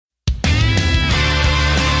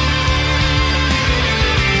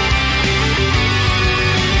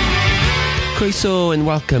Croeso and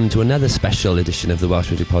welcome to another special edition of the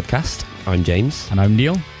Welsh Music Podcast. I'm James. And I'm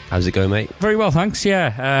Neil. How's it going, mate? Very well, thanks,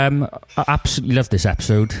 yeah. I absolutely love this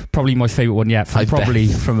episode. Probably my favourite one yet,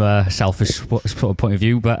 from a selfish sort of point of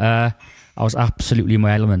view, but I was absolutely in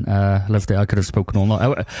my element. I loved it. I could have spoken all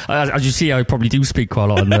night. As you see, I probably do speak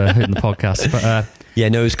quite a lot in the podcast, but... Yeah,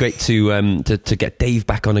 no, it was great to get Dave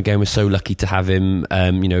back on again. We're so lucky to have him,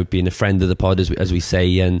 being a friend of the pod, as we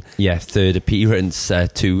say. And yeah, third appearance,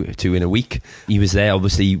 two in a week. He was there.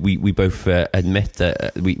 Obviously, we both admit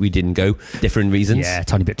that we didn't go. Different reasons. Yeah, a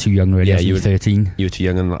tiny bit too young, really. Yeah, you were 13. You were too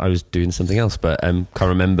young and I was doing something else, but can't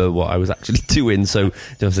remember what I was actually doing. So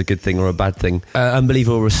it was a good thing or a bad thing.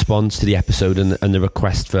 Unbelievable response to the episode and the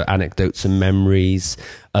request for anecdotes and memories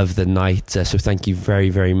of the night, so thank you very,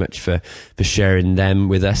 very much for sharing them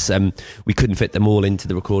with us. We couldn't fit them all into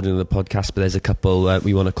the recording of the podcast, but there's a couple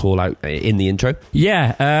we want to call out in the intro.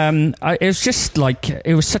 Yeah, it was just like,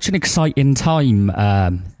 it was such an exciting time,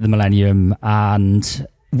 the Millennium, and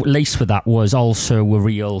laced with that was also a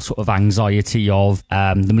real sort of anxiety of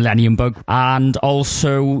the Millennium Bug, and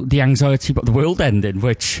also the anxiety about the world ending,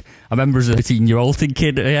 which I remember as a 13-year-old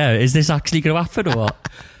thinking, yeah, is this actually going to happen or what?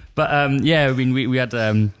 But yeah, I mean, we had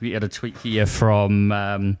a tweet here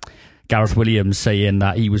from Gareth Williams saying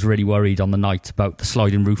that he was really worried on the night about the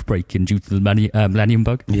sliding roof breaking due to the Millennium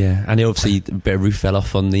Bug. Yeah, and obviously a bit of roof fell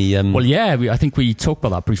off on the... Well, yeah, I think we talked about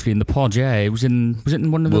that briefly in the pod. Yeah, was it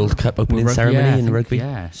in one of the World Cup opening ceremony in the rugby?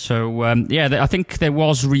 Yeah, so I think there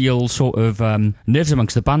was real sort of nerves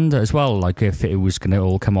amongst the band as well, like if it was going to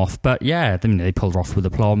all come off. But yeah, they pulled off with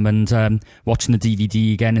aplomb, and watching the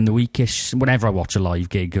DVD again in the weekish. Whenever I watch a live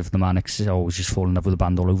gig of the Manics, I always just fall in love with the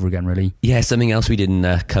band all over again, really. Yeah, something else we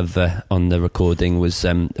didn't cover on the recording was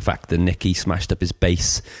the fact that Nicky smashed up his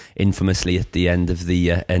bass infamously at the end of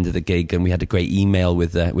the gig, and we had a great email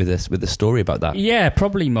with a story about that. Yeah,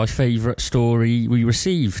 probably my favourite story we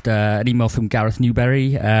received. An email from Gareth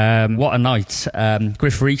Newberry. What a night!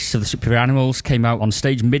 Griff Rhys of the Superior Animals came out on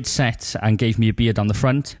stage mid-set and gave me a beer down the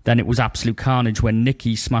front. Then it was absolute carnage when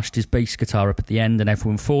Nicky smashed his bass guitar up at the end and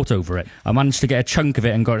everyone fought over it. I managed to get a chunk of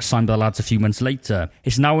it and got it signed by the lads a few months later.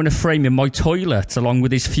 It's now in a frame in my toilet along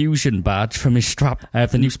with his Fusion badge from his strap. I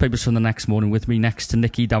have the newspapers from the next morning with me next to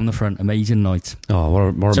Nicky down the front. Amazing night. Oh,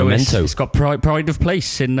 what a memento. It's got pride of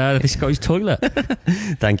place in this guy's toilet.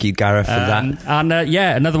 Thank you, Gareth, for that. And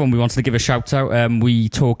another one we wanted to give a shout out. We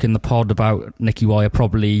talk in the pod about Nicky Wire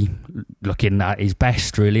probably looking at his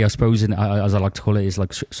best, really, I suppose, as I like to call it, is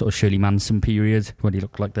like sort of Shirley Manson period when he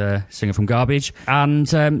looked like the singer from Garbage. And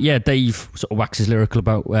Dave sort of waxes lyrical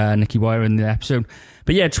about Nicky Wire in the episode.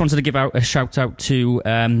 But yeah, just wanted to give out a shout out to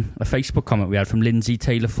a Facebook comment we had from Lindsay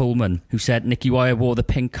Taylor Fullman, who said, Nicky Wire wore the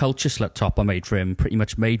pink culture slut top I made for him, pretty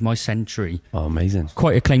much made my century. Oh, amazing.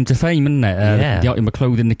 Quite a claim to fame, isn't it? Yeah. The item of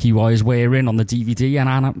clothing Nicky Wire's wearing on the DVD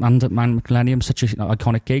and at Man Millennium, such an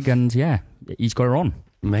iconic gig, and yeah, he's got her on.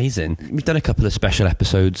 Amazing. We've done a couple of special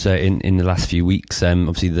episodes in the last few weeks.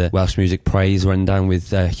 Obviously, the Welsh Music Prize rundown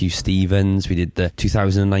with Hugh Stevens. We did the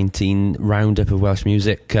 2019 roundup of Welsh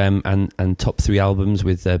music and top 3 albums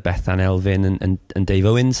with Beth Ann Elfyn and Dave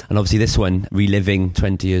Owens. And obviously this one, reliving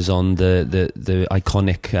 20 years on the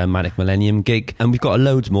iconic Manic Millennium gig. And we've got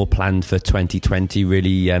loads more planned for 2020.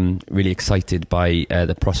 Really excited by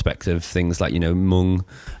the prospect of things like, Mung,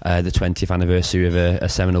 the 20th anniversary of a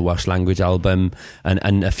seminal Welsh language album,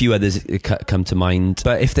 and a few others come to mind.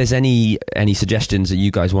 But if there's any suggestions that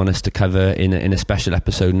you guys want us to cover in a special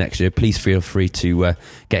episode next year, please feel free to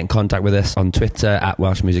get in contact with us on Twitter at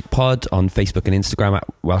Welsh Music Pod, on Facebook and Instagram at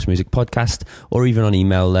Welsh Music Podcast, or even on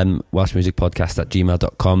email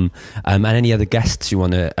welshmusicpodcast@gmail.com. And any other guests you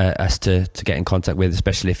want us to get in contact with,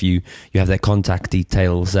 especially if you have their contact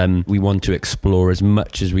details. We want to explore as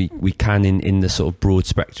much as we can in the sort of broad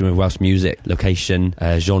spectrum of Welsh music, location,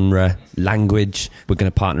 genre, language. We're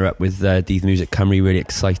going to partner up with Dydd Music Cymru. Really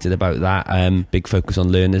excited about that. Big focus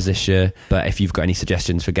on learners this year. But if you've got any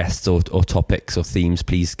suggestions for guests or topics or themes,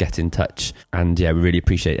 please get in touch. And yeah, we really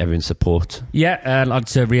appreciate everyone's support. Yeah, I'd like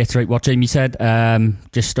to reiterate what Jamie said.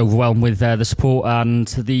 Just overwhelmed with the support and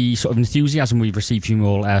the sort of enthusiasm we've received from you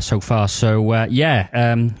all so far. So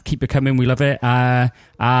keep it coming. We love it.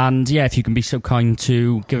 And yeah, if you can be so kind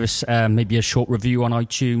to give us maybe a short review on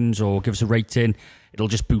iTunes or give us a rating, it'll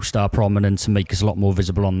just boost our prominence and make us a lot more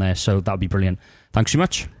visible on there. So that would be brilliant. Thanks so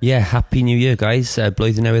much. Yeah, Happy New Year, guys.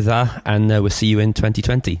 Blwyddyn newydd dda, and we'll see you in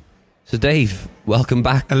 2020. So Dave, welcome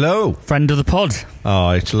back. Hello. Friend of the pod.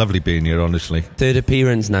 Oh, it's lovely being here, honestly. Third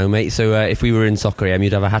appearance now, mate. So if we were in Soccer AM,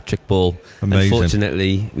 you'd have a hat-trick ball. Amazing.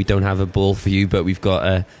 Unfortunately, we don't have a ball for you, but we've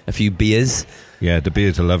got a few beers. Yeah, the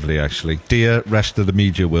beers are lovely, actually. Dear rest of the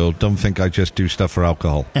media world, don't think I just do stuff for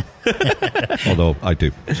alcohol. Although I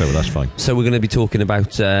do, so that's fine. So we're going to be talking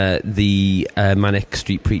about the Manic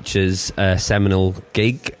Street Preachers seminal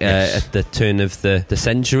gig Yes. at the turn of the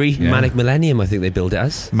century. Yeah. Manic Millennium, I think they billed it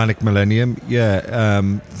as. Manic Millennium, yeah.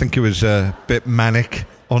 I think it was a bit manic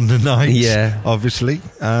on the night, Yeah. obviously.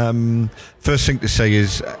 First thing to say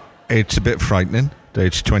is it's a bit frightening that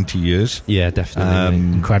it's 20 years. Yeah, definitely.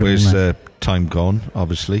 mate. Incredible, Where's isn't time gone,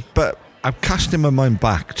 obviously. But I'm casting my mind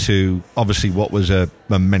back to, obviously, what was a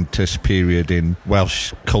momentous period in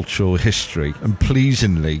Welsh cultural history. And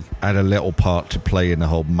pleasingly, I had a little part to play in the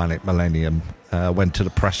whole Manic Millennium. Went to the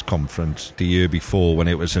press conference the year before when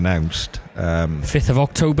it was announced. 5th of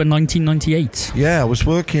October 1998. Yeah, I was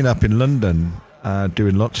working up in London,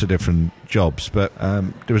 doing lots of different jobs, but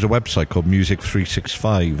there was a website called Music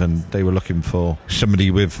 365, and they were looking for somebody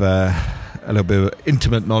with a little bit of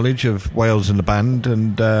intimate knowledge of Wales and the band,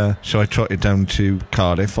 and so I trotted down to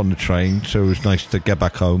Cardiff on the train, so it was nice to get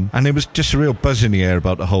back home. And it was just a real buzz in the air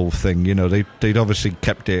about the whole thing. You know, they'd obviously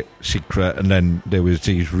kept it secret, and then there was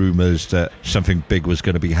these rumours that something big was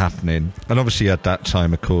going to be happening. And obviously at that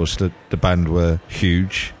time, of course, the band were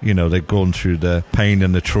huge. You know, they'd gone through the pain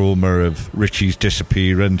and the trauma of Richie's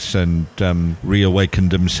disappearance and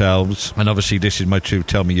reawakened themselves. And obviously This Is My Truth,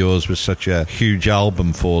 Tell Me Yours was such a huge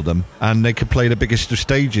album for them, and they could play the biggest of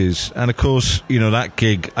stages. And of course, you know, that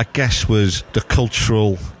gig, I guess, was the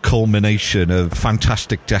cultural culmination of a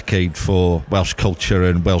fantastic decade for Welsh culture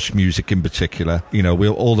and Welsh music in particular. You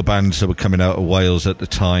know, all the bands that were coming out of Wales at the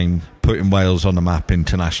time, putting Wales on the map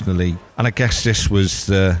internationally. And I guess this was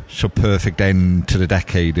the perfect end to the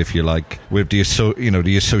decade, if you like, with the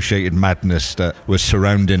associated madness that was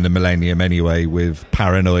surrounding the millennium anyway, with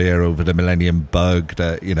paranoia over the millennium bug,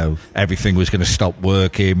 that, you know, everything was going to stop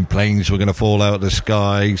working, planes were going to fall out of the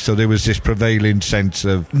sky. So there was this prevailing sense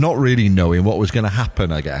of not really knowing what was going to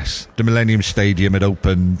happen, I guess. The Millennium Stadium had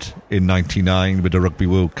opened in 99 with the Rugby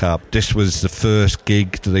World Cup. This was the first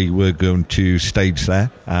gig that they were going to stage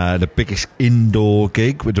there. The biggest indoor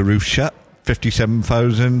gig with the roof shut.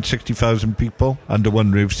 57,000, 60,000 people under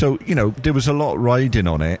one roof. So, you know, there was a lot riding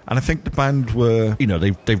on it. And I think the band were, you know,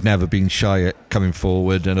 they've never been shy at coming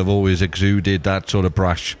forward and have always exuded that sort of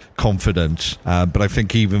brash confidence. But I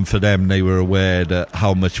think even for them, they were aware that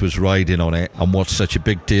how much was riding on it and what such a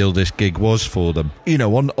big deal this gig was for them. You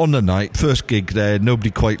know, on the night, first gig there, nobody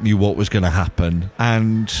quite knew what was going to happen.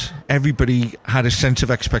 And everybody had a sense of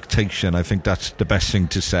expectation. I think that's the best thing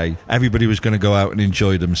to say. Everybody was going to go out and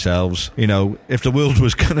enjoy themselves. You know, if the world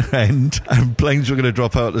was going to end and planes were going to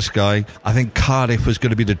drop out of the sky, I think Cardiff was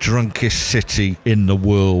going to be the drunkest city in the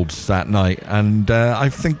world that night. And I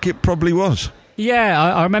think it probably was.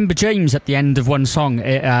 Yeah, I remember James at the end of one song,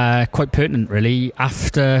 quite pertinent really,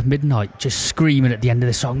 after midnight, just screaming at the end of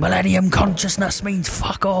the song, Millennium Consciousness means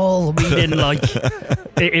fuck all, meaning like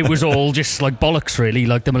it was all just like bollocks really,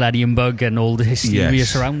 like the Millennium Bug and all the hysteria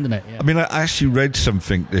surrounding it. Yeah. I mean, I actually read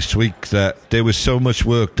something this week that there was so much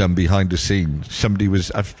work done behind the scenes. Somebody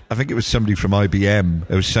was, I think it was somebody from IBM,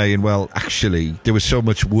 who was saying, well, actually, there was so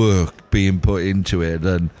much work being put into it,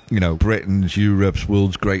 and, you know, Britain's, Europe's,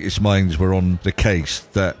 world's greatest minds were on the case,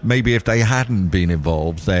 that maybe if they hadn't been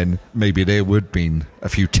involved, then maybe there would have been a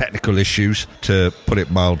few technical issues, to put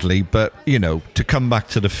it mildly. But, you know, to come back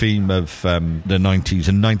to the theme of the 90s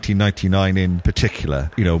and 1999 in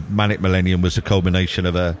particular, you know, Manic Millennium was a culmination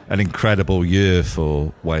of an incredible year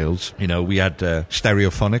for Wales. You know, we had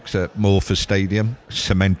Stereophonics at Morpher Stadium,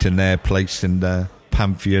 cementing their place in the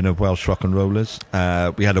pantheon of Welsh rock and rollers.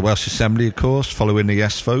 We had a Welsh Assembly, of course, following the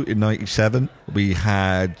Yes vote in 97. We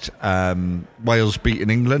had Wales beating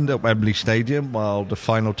England at Wembley Stadium while the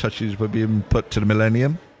final touches were being put to the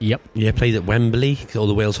Millennium. Yep. Yeah, played at Wembley, all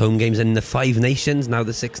the Wales home games, and the 5 nations, now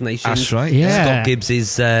the 6 nations. That's right. Yeah. Scott Gibbs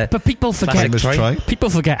is... but people forget try. People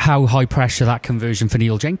forget how high pressure that conversion for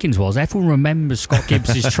Neil Jenkins was. Everyone remembers Scott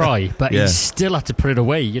Gibbs' try, but he still had to put it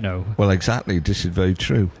away, you know. Well, exactly. This is very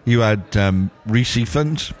true. You had Reece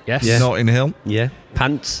Funds, Yes. Yeah. Notting Hill, Yeah.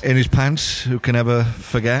 Pants. in his pants. Who can ever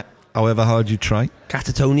forget, however hard you try?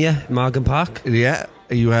 Catatonia, Margam Park. Yeah.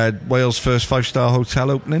 You had Wales' first 5-star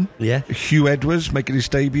hotel opening. Yeah. Hugh Edwards making his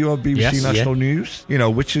debut on BBC Yes, National News. You know,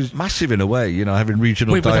 which is massive in a way, you know, having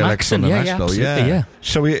regional With an dialects on accent, the yeah, national. absolutely, yeah.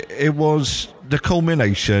 So it was the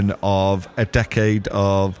culmination of a decade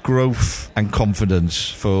of growth and confidence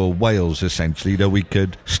for Wales, essentially, that we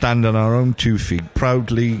could stand on our own 2 feet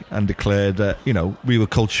proudly and declare that, you know, we were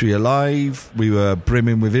culturally alive, we were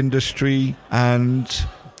brimming with industry, and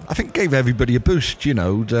I think gave everybody a boost, you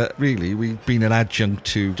know, that really we've been an adjunct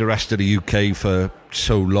to the rest of the UK for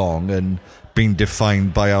so long, and been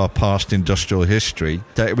defined by our past industrial history,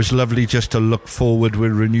 that it was lovely just to look forward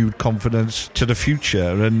with renewed confidence to the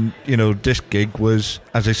future. And, you know, this gig was,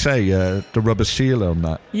 as I say, the rubber seal on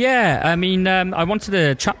that. Yeah, I mean, I wanted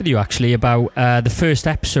to chat with you actually about the first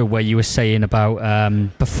episode where you were saying about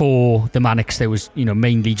before the Manics there was, you know,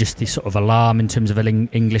 mainly just this sort of alarm in terms of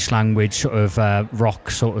English language sort of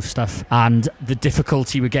rock sort of stuff, and the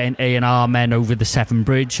difficulty with getting A&R men over the Severn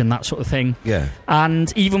Bridge and that sort of thing. Yeah.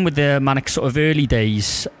 And even with the Manics sort of early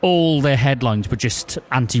days, all their headlines were just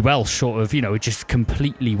anti-Welsh, sort of, you know, it just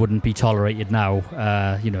completely wouldn't be tolerated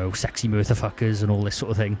now, you know, sexy motherfuckers and all this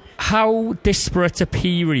sort of thing. How disparate a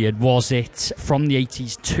period was it from the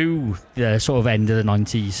 80s to the sort of end of the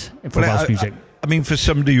 90s for Welsh music? I mean, for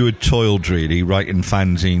somebody who had toiled really, writing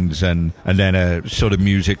fanzines and then a sort of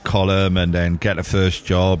music column and then get a first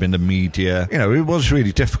job in the media, you know, it was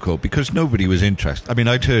really difficult because nobody was interested. I mean,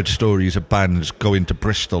 I'd heard stories of bands going to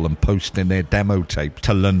Bristol and posting their demo tape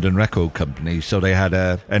to London record companies, so they had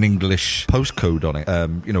an English postcode on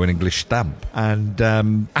it, you know, an English stamp. And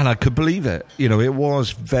I could believe it. You know, it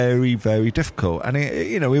was very, very difficult. And,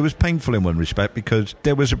 you know, it was painful in one respect because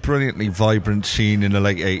there was a brilliantly vibrant scene in the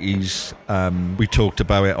late 80s. We talked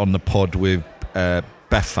about it on the pod with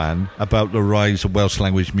Bethan about the rise of Welsh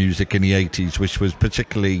language music in the 80s, which was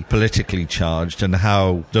particularly politically charged, and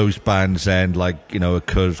how those bands then, like, you know,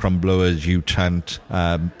 Cwrdd, Crumblowers, U-Tant,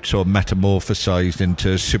 sort of metamorphosized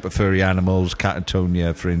into Super Furry Animals,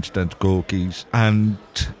 Catatonia, for instance, Gorkies. And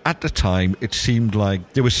at the time, it seemed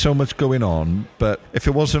like there was so much going on, but if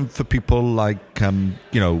it wasn't for people like,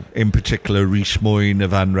 you know, in particular, Rhys Moyne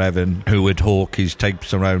of Anrefn, who would hawk his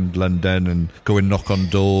tapes around London and go and knock on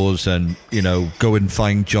doors and, you know, go and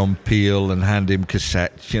find John Peel and hand him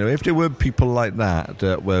cassettes. You know, if there were people like that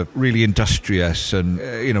that were really industrious and,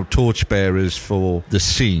 you know, torchbearers for the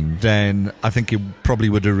scene, then I think it probably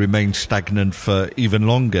would have remained stagnant for even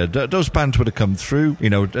longer. Those bands would have come through. You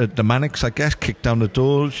know, the Manics, I guess, kicked down the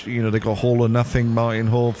doors. You know, they got Hall or Nothing, Martin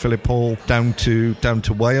Hall, Philip Hall, down to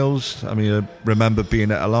Wales. I mean, I remember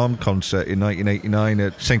being at Alarm concert in 1989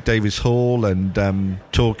 at St David's Hall and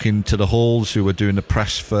talking to the Halls who were doing the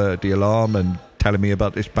press for the Alarm and telling me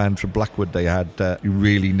about this band from Blackwood they had that you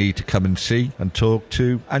really need to come and see and talk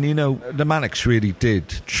to. And, you know, the Manics really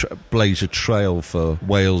did blaze a trail for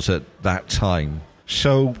Wales at that time.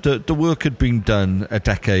 So the work had been done a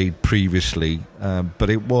decade previously, but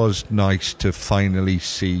it was nice to finally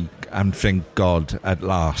see and thank God at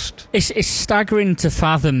last. It's staggering to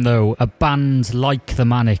fathom, though, a band like the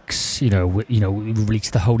Manics, you know,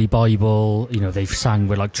 released the Holy Bible, you know, they've sang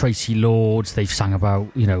with like Tracy Lords, they've sang about,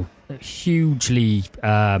 you know, hugely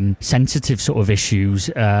sensitive sort of issues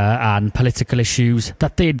and political issues,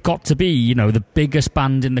 that they'd got to be, you know, the biggest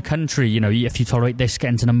band in the country. You know, If You Tolerate This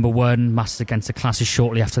getting to number one, Masters Against the Classes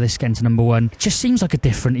shortly after this getting to number one. It just seems like a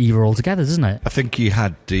different era altogether, doesn't it? I think you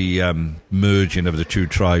had the merging of the two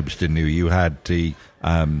tribes, didn't you? You had the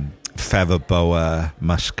feather boa,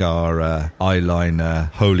 mascara, eyeliner,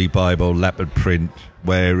 Holy Bible, leopard print,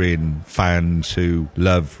 wherein fans who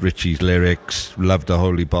love Richie's lyrics, love the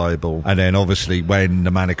Holy Bible. And then obviously when the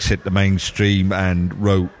Manics hit the mainstream and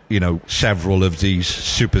wrote, you know, several of these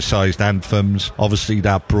supersized anthems, obviously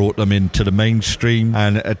that brought them into the mainstream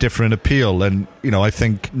and a different appeal. And, you know, I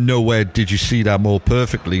think nowhere did you see that more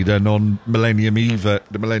perfectly than on Millennium Eve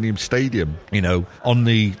at the Millennium Stadium. You know, on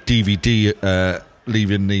the DVD,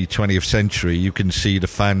 Leaving the 20th Century, you can see the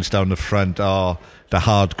fans down the front are the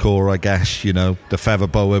hardcore, I guess, you know, the Feather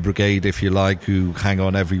Boa Brigade, if you like, who hang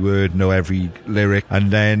on every word, know every lyric.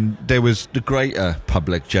 And then there was the greater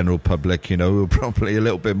public, general public, you know, who were probably a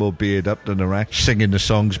little bit more beard up than the rest, singing the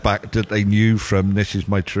songs back that they knew from This Is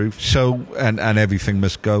My Truth. So, and Everything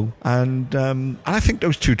Must Go. And I think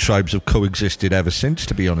those two tribes have coexisted ever since,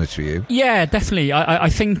 to be honest with you. Yeah, definitely. I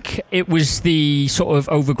think it was the sort of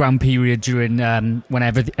overground period during when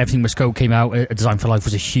Everything Must Go came out. A Design for Life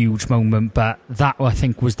was a huge moment, but that, I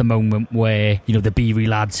think, was the moment where, you know, the Beery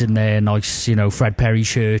lads in their nice, you know, Fred Perry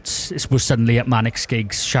shirts were suddenly at Manics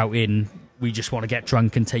gigs shouting, we just want to get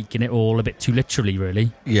drunk, and taking it all a bit too literally,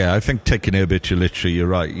 really. Yeah, I think taking it a bit too literally, you're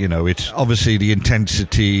right. You know, it's obviously the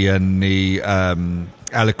intensity and the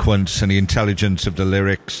eloquence and the intelligence of the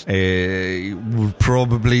lyrics were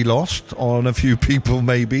probably lost on a few people,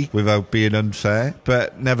 maybe, without being unfair.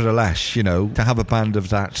 But nevertheless, you know, to have a band of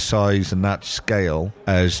that size and that scale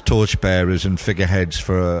as torchbearers and figureheads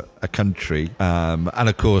for a country, and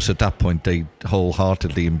of course at that point they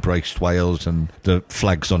wholeheartedly embraced Wales, and the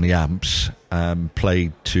flags on the amps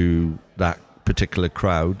played to that particular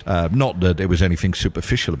crowd. Not that there was anything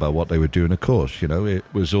superficial about what they were doing, of course. It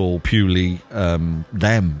was all purely them,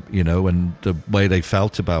 and the way they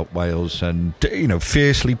felt about Wales, and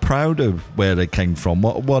fiercely proud of where they came from,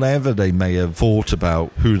 whatever they may have thought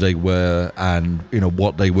about who they were and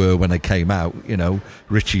what they were when they came out.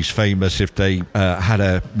 Richie's famous, if they had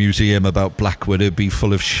a museum about Blackwood, it'd be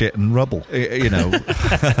full of shit and rubble.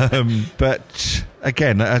 But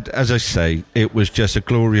again, as I say, it was just a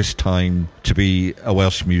glorious time to be a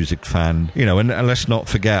Welsh music fan. And let's not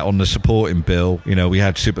forget, on the supporting bill, we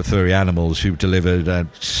had Super Furry Animals, who delivered a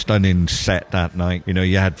stunning set that night.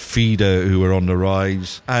 You had Feeder, who were on the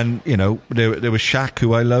rise. And, there was Shaq,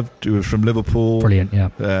 who I loved, who was from Liverpool. Brilliant,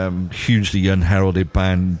 yeah. Hugely unheralded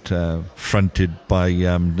band, fronted by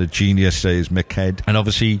the genius that is Mick Head. And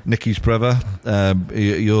obviously, Nicky's brother,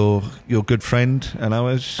 your good friend and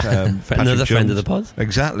ours. Another friend of the pod.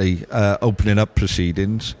 Exactly. Opening up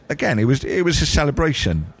proceedings. Again, it was a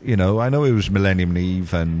celebration. I know it was Millennium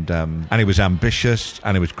Eve, and it was ambitious,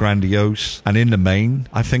 and it was grandiose, and in the main,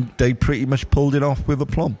 I think they pretty much pulled it off with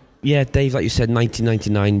aplomb. Yeah, Dave, like you said,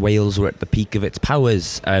 1999, Wales were at the peak of its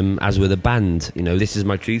powers, as were the band. This Is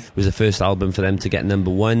My Truth was the first album for them to get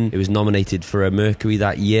 #1. It was nominated for a Mercury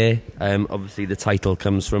that year. Obviously, the title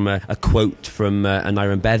comes from a quote from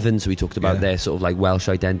Aneurin Bevan, so we talked about their sort of like Welsh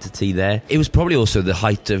identity there. It was probably also the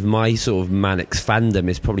height of my sort of Mannix fandom.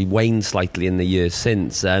 It's probably waned slightly in the years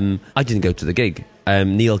since. I didn't go to the gig.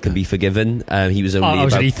 Neil can be forgiven. He was only I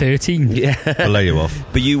was only 13. Yeah. I'll lay you off.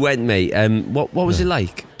 But you went, mate. What was it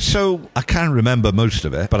like? So, I can't remember most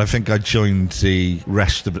of it, but I think I joined the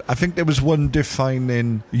rest of it. I think there was one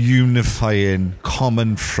defining, unifying,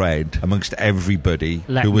 common thread amongst everybody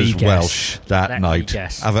who was Welsh that night.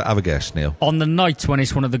 Have a guess, Neil. On the night when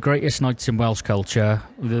it's one of the greatest nights in Welsh culture,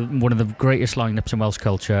 one of the greatest lineups in Welsh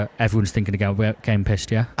culture, everyone's thinking about getting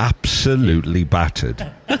pissed, yeah? Absolutely battered.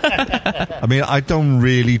 I mean, I don't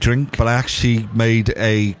really drink, but I actually made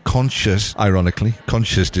a conscious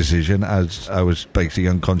decision, as I was basically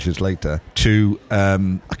unconscious later, to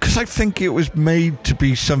because I think it was made to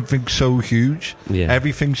be something so huge.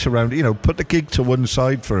 Everything surrounding, put the gig to one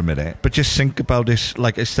side for a minute, but just think about this,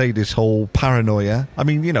 like I say, this whole paranoia. I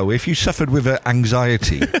mean, if you suffered with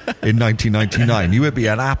anxiety in 1999, you would be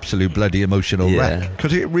an absolute bloody emotional wreck,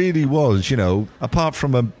 because it really was, apart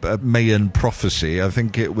from a Mayan prophecy, I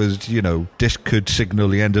think it was, this could signal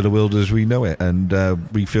the end of the world as we know it, and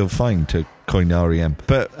we feel fine to coin REM.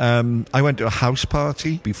 But I went to a house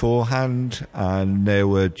party beforehand, and there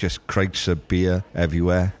were just crates of beer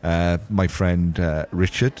everywhere. My friend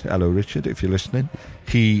Richard, hello Richard, if you're listening,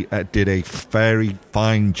 he did a very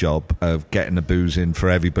fine job of getting the booze in for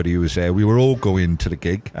everybody who was there. We were all going to the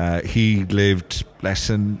gig. He lived less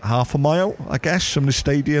than half a mile, I guess, from the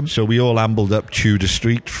stadium. So we all ambled up Tudor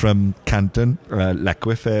Street from Canton,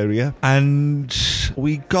 Leckwith area. And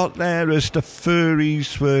we got there as the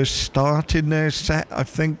Furries were starting their set, I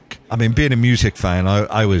think. I mean, being a music fan,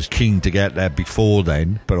 I was keen to get there before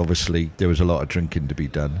then, but obviously there was a lot of drinking to be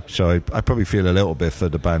done. So I probably feel a little bit for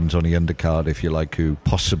the bands on the undercard, if you like, who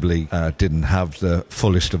possibly didn't have the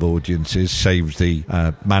fullest of audiences, save the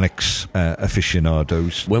Mannix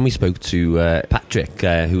aficionados. When we spoke to Patrick,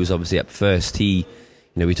 who was obviously up first, he...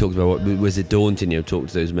 we talked about was it daunting, talk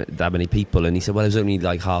to that many people, and he said, well, it was only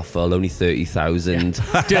like half full, only 30,000.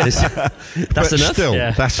 That's enough. Still,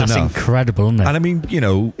 that's enough. That's incredible, isn't it? And I mean,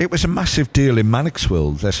 it was a massive deal in Mannix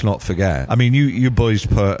world, let's not forget. I mean, you boys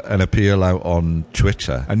put an appeal out on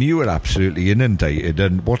Twitter, and you were absolutely inundated,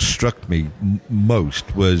 and what struck me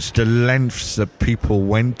most was the lengths that people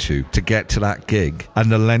went to get to that gig,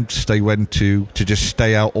 and the lengths they went to just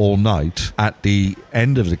stay out all night at the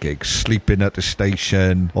end of the gig, sleeping at the station,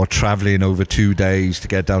 or travelling over 2 days to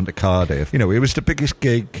get down to Cardiff. It was the biggest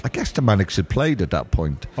gig I guess the Mannix had played at that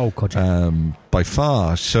point. Oh, God. By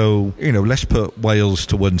far. So, let's put Wales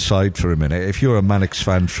to one side for a minute. If you're a Mannix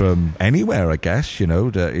fan from anywhere, I guess,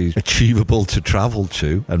 that is achievable to travel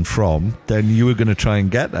to and from, then you were going to try and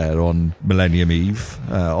get there on Millennium Eve.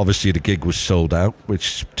 Obviously, the gig was sold out,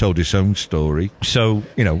 which told its own story. So,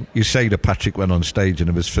 you say that Patrick went on stage and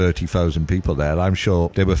there was 30,000 people there. I'm sure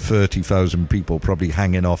there were 30,000 people probably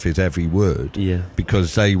hanging off his every word. Yeah.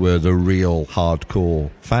 Because they were the real hardcore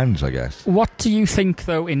fans, I guess. What do you think,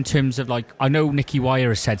 though, in terms of, I know Nicky Wire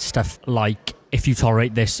has said stuff like If You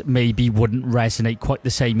Tolerate This maybe wouldn't resonate quite the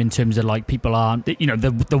same in terms of like people aren't, you know,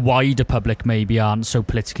 the wider public maybe aren't so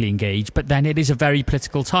politically engaged, but then it is a very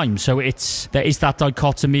political time, so there is that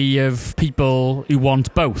dichotomy of people who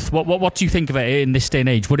want both. What do you think of it in this day and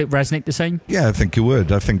age? Would it resonate the same? Yeah, I think it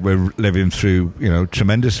would. I think we're living through, you know,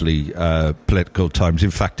 tremendously political times.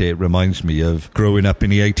 In fact, it reminds me of growing up in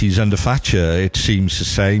the 80s under Thatcher. It seems the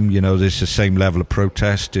same, you know, there's the same level of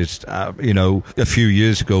protest. It's, you know, a few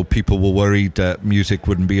years ago, people were worried that music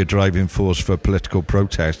wouldn't be a driving force for political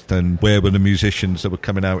protest, and where were the musicians that were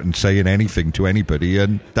coming out and saying anything to anybody?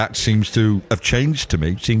 And that seems to have changed to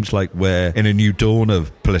me. It seems like we're in a new dawn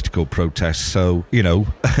of political protest. So, you know,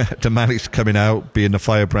 the Manics coming out, being the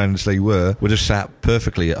firebrands they were, would have sat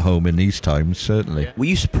perfectly at home in these times, certainly. Were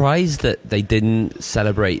you surprised that they didn't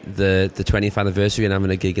celebrate the 20th anniversary and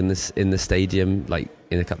having a gig in the stadium like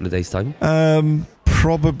in a couple of days' time?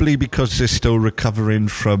 Probably because they're still recovering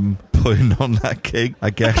from putting on that gig, I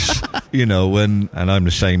guess. You know, and I'm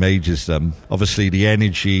the same age as them. Obviously, the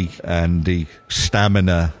energy and the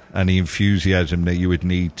stamina and the enthusiasm that you would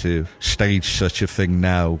need to stage such a thing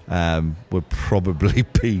now would probably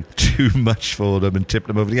be too much for them and tip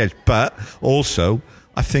them over the edge. But also,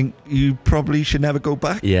 I think you probably should never go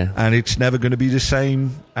back. Yeah. And it's never going to be the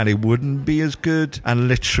same, and it wouldn't be as good. And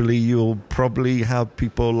literally, you'll probably have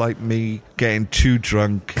people like me getting too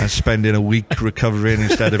drunk and spending a week recovering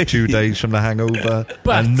instead of 2 days from the hangover.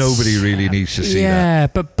 And nobody really needs to see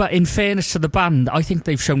that. Yeah, but in fairness to the band, I think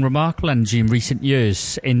they've shown remarkable energy in recent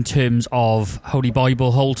years in terms of Holy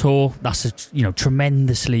Bible whole tour. That's a, you know,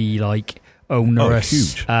 tremendously like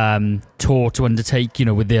onerous tour to undertake, you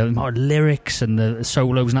know, with the amount of lyrics and the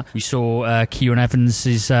solos and that. We saw Kieran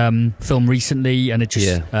Evans's film recently, and it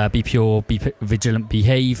just Be Pure, Be Vigilant,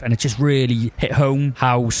 Behave, and it just really hit home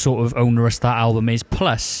how sort of onerous that album is.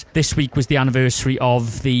 Plus, this week was the anniversary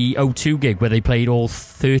of the O2 gig where they played all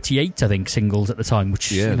 38, I think, singles at the time,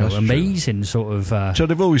 which is amazing. True. Sort of. So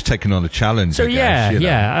they've always taken on a challenge. So I guess,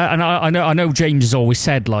 and I know James has always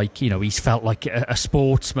said, like, you know, he's felt like a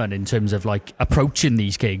sportsman in terms of like approaching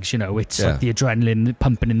these gigs. You know, it's like the adrenaline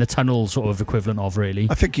pumping in the tunnel sort of equivalent of, really.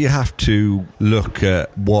 I think you have to look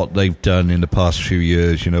at what they've done in the past few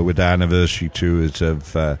years, you know, with the anniversary tours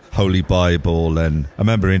of Holy Bible. And I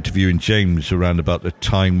remember interviewing James around about the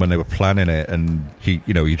time when they were planning it, and he,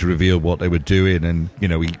 you know, he'd revealed what they were doing, and, you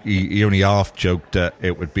know, he only half joked that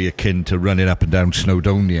it would be akin to running up and down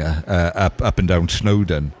Snowdonia, up and down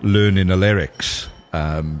Snowdon, learning the lyrics,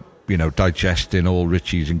 you know, digesting all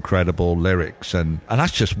Richie's incredible lyrics, and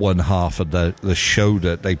that's just one half of the show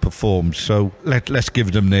that they performed. So let's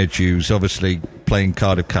give them their dues. Obviously, playing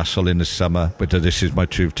Cardiff Castle in the summer with the This Is My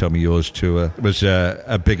Truth, Tell Me Yours tour was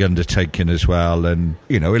a big undertaking as well. And,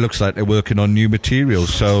 you know, it looks like they're working on new material.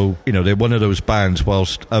 So, you know, they're one of those bands,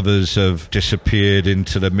 whilst others have disappeared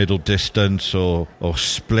into the middle distance or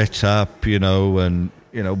split up, you know, and,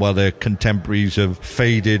 you know, while their contemporaries have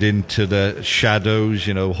faded into the shadows,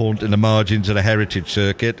 you know, haunting the margins of the heritage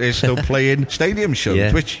circuit, they're still playing stadium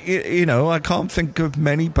shows, which, you know, I can't think of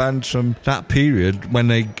many bands from that period when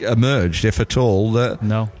they emerged, if at all, that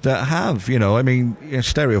have, you know, I mean, you know,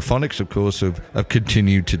 Stereophonics, of course, have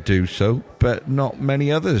continued to do so, but not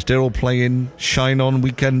many others. They're all playing Shine On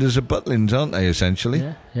Weekenders at Butlins, aren't they, essentially?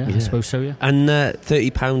 Yeah, I suppose so, yeah. And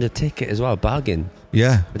 £30 a ticket as well, bargain.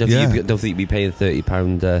 Yeah. I don't think you'd be paying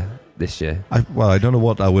 £30 this year. I don't know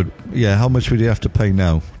what I would. Yeah, how much would you have to pay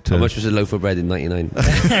now? How much was a loaf of bread in '99?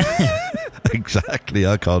 Exactly.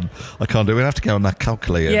 I can't do it. We have to get on that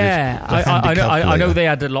calculator. Yeah, I know they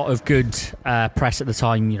had a lot of good press at the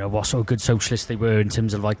time. You know, what sort of good socialists they were in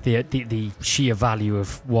terms of like the sheer value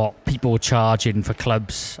of what people were charging for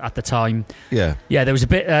clubs at the time. Yeah. There was a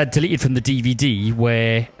bit deleted from the DVD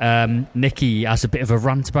where Nicky has a bit of a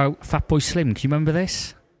rant about Fatboy Slim. Can you remember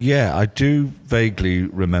this? Yeah, I do vaguely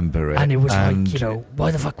remember it. And it was like, you know, why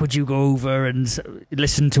the fuck would you go over and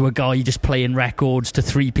listen to a guy just playing records to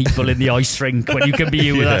three people in the ice rink when you can be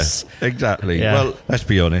here with us? Exactly. Yeah. Well, let's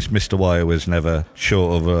be honest, Mr. Wire was never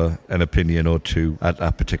short of an opinion or two at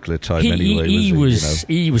that particular time anyway. He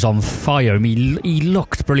was on fire. I mean, he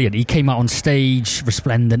looked brilliant. He came out on stage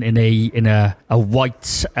resplendent in a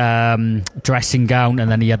white dressing gown, and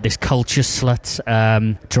then he had this culture slut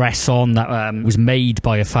dress on that was made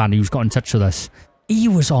by a fan who's got in touch with us. He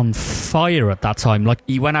was on fire at that time. Like,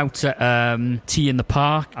 he went out to Tea in the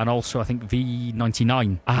Park and also I think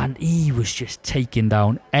V99, and he was just taking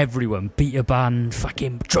down everyone. Beta Band,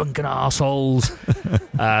 fucking drunken arseholes.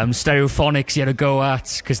 Stereophonics he had a go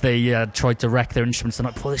at because they tried to wreck their instruments the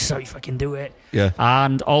night before. This is how you fucking do it. Yeah.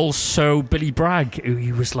 And also Billy Bragg, who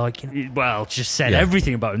he was like, well, just said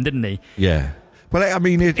everything about him, didn't he? Yeah. Well, I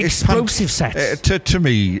mean, it's explosive sets. To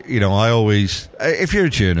me, you know, I always, if you're a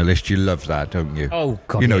journalist, you love that, don't you? Oh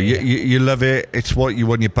God, you know, yeah. you love it. It's what you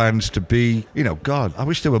want your bands to be. You know, God, I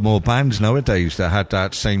wish there were more bands nowadays that had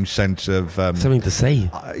that same sense of something to say.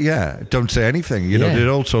 Yeah, don't say anything. You know, they're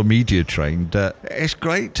also media trained. It's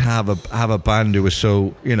great to have a band who are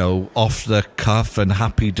so, you know, off the cuff and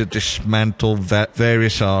happy to dismantle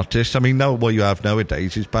various artists. I mean, now what you have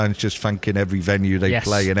nowadays is bands just thanking every venue they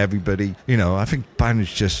play, and everybody. You know, I think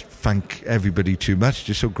bands just thank everybody too much.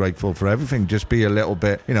 Just so grateful for everything. Just be a little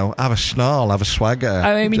bit, you know, have a snarl, have a swagger.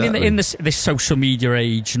 I mean, in this social media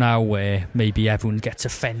age now, where maybe everyone gets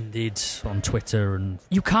offended on Twitter, and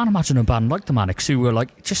you can't imagine a band like the Manics who were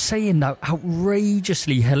like just saying that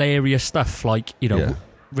outrageously hilarious stuff, like, you know,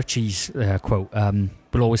 Richie's quote,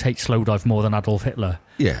 "We'll always hate Slowdive more than Adolf Hitler."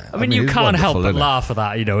 Yeah, I mean you can't help but laugh at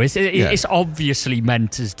that. You know, it's obviously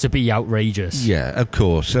meant to be outrageous. Yeah, of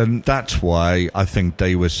course, and that's why I think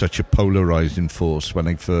they were such a polarising force when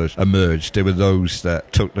they first emerged. There were those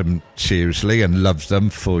that took them seriously and loved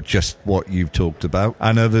them for just what you've talked about,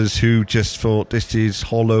 and others who just thought this is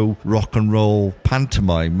hollow rock and roll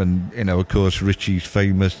pantomime. And, you know, of course, Richie's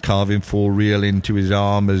famous carving 4 reel into his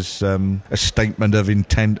arm as a statement of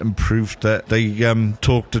intent and proof that they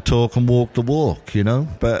talk the talk and walk the walk, you know.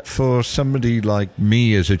 But for somebody like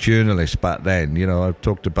me as a journalist back then, you know, I've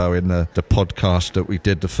talked about in the podcast that we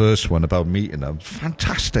did, the first one about meeting them,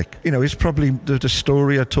 fantastic. You know, it's probably the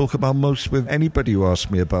story I talk about most with anybody who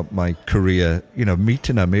asks me about my career. You know,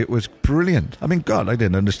 meeting them, it was brilliant. I mean, God, I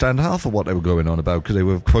didn't understand half of what they were going on about because they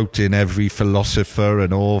were quoting every philosopher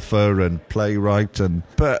and author and playwright,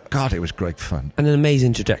 but God, it was great fun. And an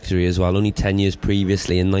amazing trajectory as well. Only 10 years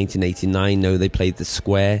previously, in 1989, they played the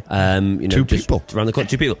Square. You know, two people around the country.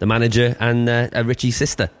 2 people, the manager and Richie's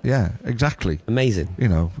sister. Yeah, exactly. Amazing. You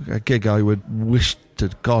know, a gig I would wish to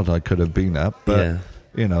God I could have been at, but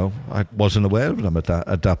you know, I wasn't aware of them at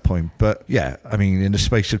that point. But yeah, I mean, in the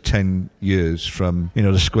space of 10 years from, you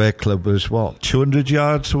know, the Square Club was what, 200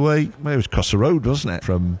 yards away? Well, it was across the road, wasn't it,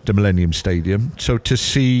 from the Millennium Stadium? So to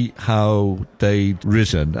see how they'd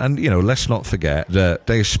risen, and, you know, let's not forget that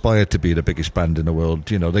they aspired to be the biggest band in the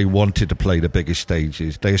world. You know, they wanted to play the biggest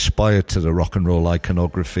stages. They aspired to the rock and roll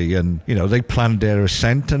iconography, and, you know, they planned their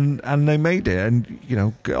ascent and they made it. And, you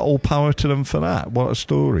know, all power to them for that. What a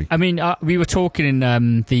story. I mean, we were talking in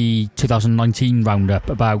the 2019 roundup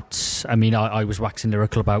about, I mean, I was waxing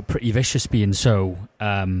lyrical about Pretty Vicious being so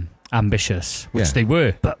ambitious, which they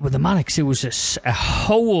were. But with the Manics, it was a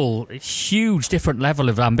whole huge different level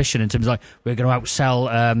of ambition in terms of, like, we're going to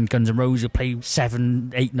outsell Guns N' Roses, play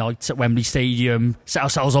 7-8 nights at Wembley Stadium, set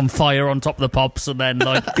ourselves on fire on top of the pops, and then,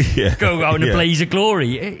 like, go out in a blaze of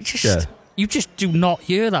glory. It just... You just do not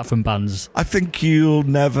hear that from bands. I think you'll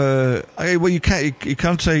never... Well, you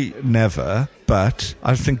can't say never, but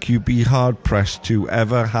I think you'd be hard-pressed to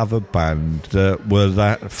ever have a band that were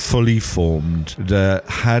that fully formed, that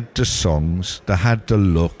had the songs, that had the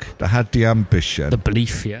look, that had the ambition. The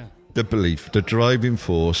belief, The belief, the driving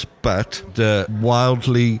force, but the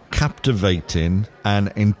wildly captivating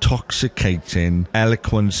and intoxicating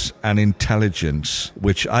eloquence and intelligence,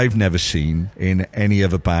 which I've never seen in any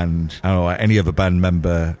other band, or any other band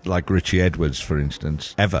member like Richie Edwards, for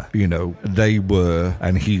instance, ever. You know, they were,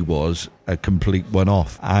 and he was, a complete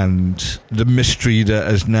one-off. And the mystery that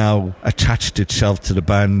has now attached itself to the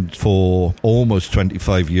band for almost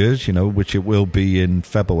 25 years, you know, which it will be in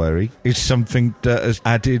February, is something that has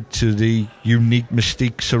added to the unique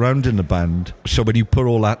mystique surrounding the band. So when you put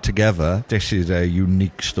all that together, this is a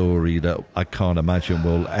unique story that I can't imagine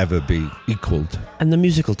will ever be equaled. And the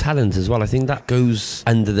musical talent as well, I think that goes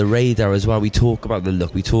under the radar as well. We talk about the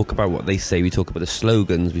look, we talk about what they say, we talk about the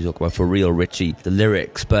slogans, we talk about For Real Richie, the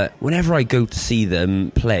lyrics, but whenever I go to see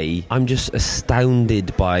them play, I'm just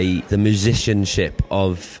astounded by the musicianship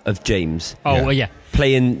of James.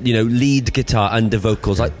 Playing, you know, lead guitar under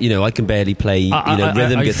vocals. I can barely play,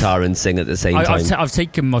 rhythm guitar and sing at the same time. I've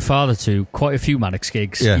taken my father to quite a few Manics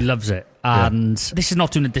gigs. Yeah. He loves it. And this is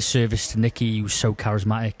not doing a disservice to Nicky, who's so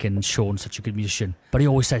charismatic, and Sean, such a good musician. But he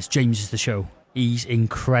always says James is the show. He's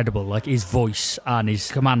incredible. Like, his voice and his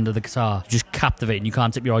command of the guitar, just captivating. You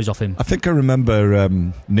can't take your eyes off him. I think I remember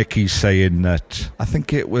Nicky saying that, I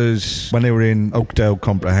think it was when they were in Oakdale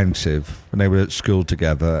Comprehensive, when they were at school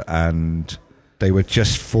together, and they were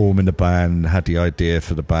just forming the band, had the idea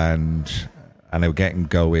for the band, and they were getting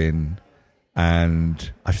going.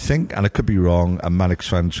 And I think, and I could be wrong, and Manics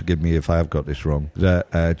fans forgive me if I have got this wrong,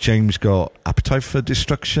 that James got Appetite for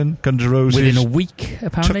Destruction, Guns N' Roses. Within a week,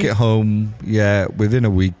 apparently. Took it home, within a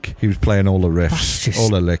week. He was playing all the riffs, all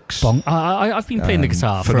the licks. I've been playing the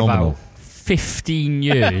guitar for about 15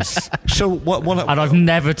 years. So what And I've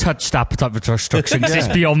never touched Appetite for Destruction because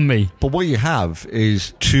it's beyond me. But what you have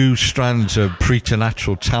is two strands of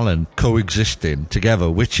preternatural talent coexisting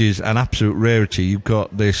together, which is an absolute rarity. You've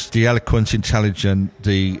got the eloquent, intelligent,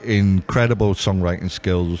 the incredible songwriting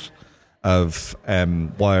skills of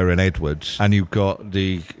Wire and Edwards, and you've got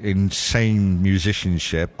the insane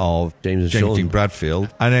musicianship of James Dean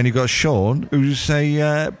Bradfield, and then you've got Sean, who's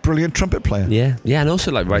a brilliant trumpet player. Yeah, and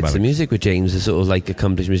also like writes the music with James, a sort of like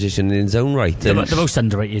accomplished musician in his own right. The most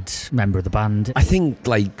underrated member of the band. I think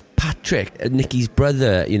like Patrick, Nicky's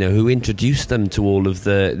brother, who introduced them to all of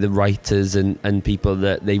the writers and people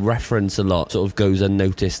that they reference a lot, sort of goes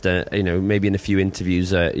unnoticed. Maybe in a few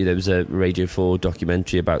interviews, there was a Radio 4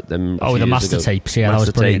 documentary about them. The master tapes, that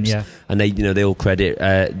was brilliant. Yeah, and they all credit,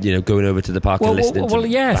 going over to the park and listening.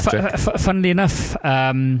 Funnily enough,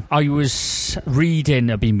 I was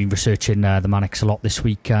reading. I've been researching the Manics a lot this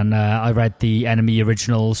week, and I read the Enemy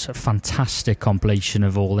Originals, a fantastic compilation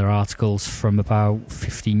of all their articles from about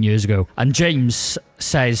 15 years ago. And James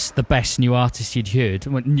says the best new artist he'd heard,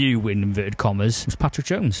 new in inverted commas, was Patrick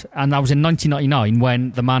Jones. And that was in 1999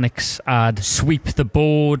 when the Manics had swept the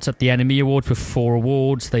boards at the Enemy Awards with 4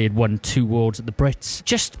 awards. They had won 2 awards at the Brits.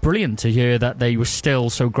 Just brilliant to hear that they were still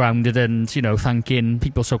so grounded and, thanking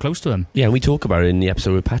people so close to them. Yeah, and we talk about it in the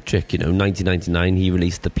episode with Patrick. 1999, he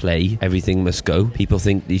released the play Everything Must Go. People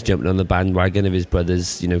think he's jumping on the bandwagon of his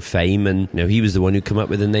brother's, fame, and, he was the one who came up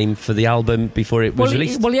with the name for the album before it was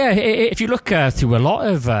released. Well, yeah, if you look through a lot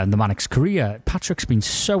of the Manics' career, Patrick's been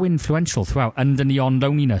so influential throughout. Under Neon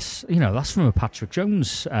Loneliness, that's from a Patrick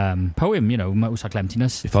Jones poem, Motorcycle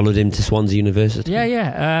Emptiness. He followed him to Swansea University.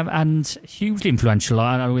 Yeah, and hugely influential.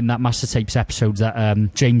 I know in that Master Tapes episode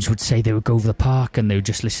that James would say they would go over the park and they would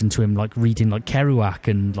just listen to him like reading like Kerouac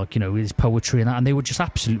and like his poetry and that, and they were just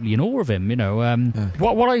absolutely in awe of him.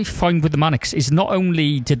 What I find with the Manics is not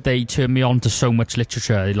only did they turn me on to so much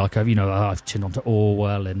literature, like I've turned on to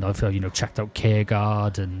Orwell and I've checked out Kierkegaard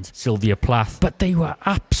and Sylvia Plath, but they were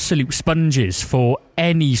absolute sponges for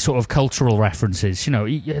any sort of cultural references,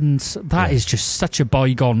 and that is just such a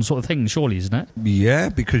bygone sort of thing, surely, isn't it? Yeah,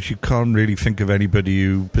 because you can't really think of anybody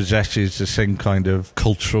who possesses the same kind of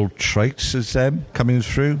cultural traits as them coming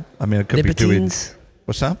through. I mean, I could be doing...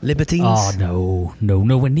 What's that? Libertines? Oh, no,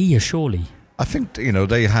 nowhere near, surely. I think,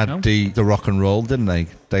 they had the rock and roll, didn't they?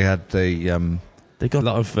 They had the... They got a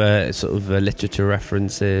lot of literature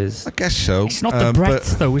references. I guess so. It's not the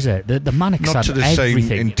breadth, though, is it? The Manics not had to the everything.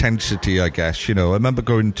 Same intensity, I guess. I remember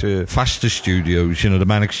going to Faster Studios, the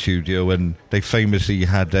Manic Studio, and they famously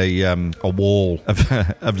had a wall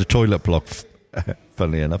of the toilet block.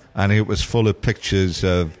 Funnily enough, and it was full of pictures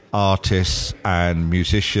of artists and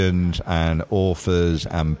musicians and authors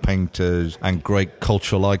and painters and great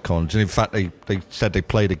cultural icons. And in fact, they said they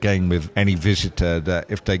played a game with any visitor that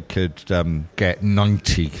if they could get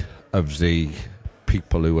 90 of the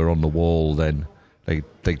people who were on the wall, then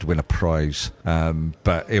they'd win a prize.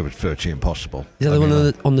 But it was virtually impossible. Is that the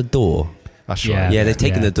one on the door? That's right. Yeah, they've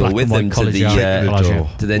taken the door Black with them to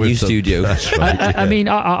their new studio. That's right. I mean,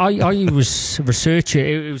 I was researching.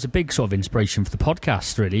 It was a big sort of inspiration for the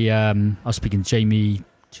podcast, really. I was speaking to Jamie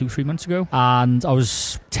 2-3 months ago, and I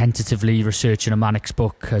was tentatively researching a Manics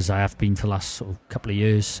book, as I have been for the last sort of couple of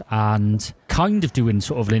years, and kind of doing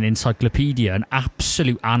sort of an encyclopedia, an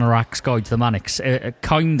absolute anorak's guide to the Manics,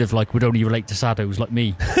 kind of like would only relate to saddos like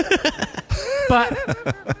me. But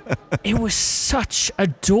it was such a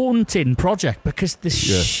daunting project because the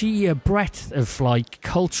sheer breadth of like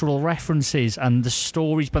cultural references and the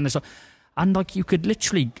stories behind this, and like you could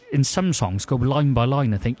literally in some songs go line by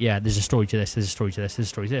line and think, there's a story to this, there's a story to this, there's a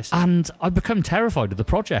story to this, and I become terrified of the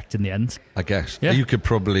project in the end. I guess you could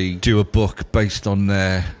probably do a book based on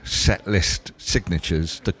their set list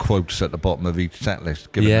signatures, the quotes at the bottom of each set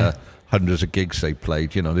list, given the hundreds of gigs they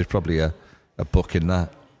played. There's probably a book in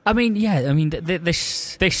that. I mean,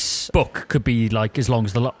 this book could be like as long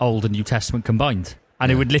as the Old and New Testament combined.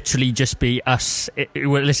 And it would literally just be us who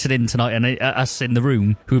were listening tonight and us in the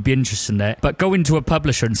room who would be interested in it. But going to a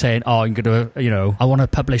publisher and saying, I'm going to, I want to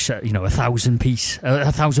publish a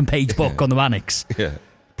 1,000-page book on the Manics. Yeah.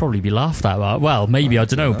 Probably be laughed at. Well, maybe, I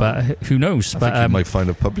don't know, but who knows? I think you might find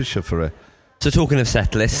a publisher for it. So talking of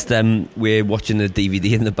set list, we're watching the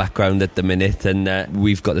DVD in the background at the minute, and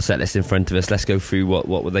we've got the set list in front of us. Let's go through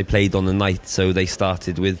what they played on the night. So they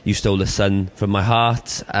started with You Stole the Sun from My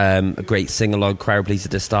Heart, a great sing-along crowd pleaser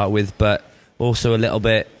to start with, but also a little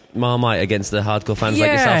bit Marmite against the hardcore fans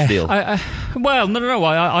like yourself feel. Well, no,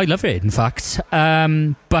 I love it, in fact.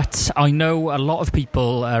 But I know a lot of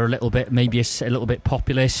people are maybe it's a little bit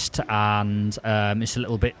populist, and it's a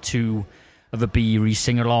little bit too of a beery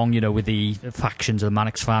sing along, with the factions of the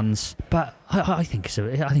Manics fans. But I think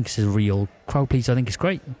it's a real crowd pleaser. I think it's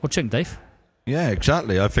great. What do you think, Dave? Yeah,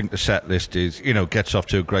 exactly. I think the set list is, gets off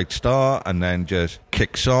to a great start and then just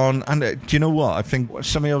kicks on. And do you know what? I think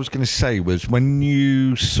something I was going to say was when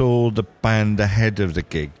you saw the band ahead of the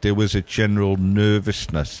gig, there was a general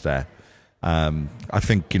nervousness there. I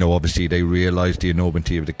think, obviously they realised the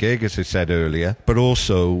enormity of the gig, as I said earlier, but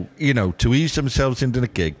also, to ease themselves into the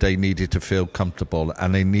gig, they needed to feel comfortable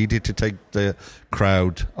and they needed to take the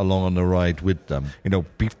crowd along on the ride with them.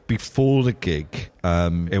 Before the gig,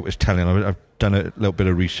 it was telling, I've done a little bit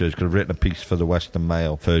of research, because I've written a piece for the Western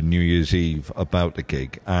Mail for New Year's Eve about the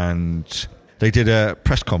gig, and they did a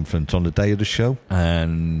press conference on the day of the show,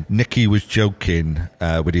 and Nicky was joking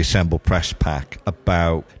with the assembled press pack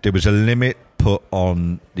about there was a limit put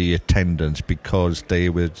on the attendance because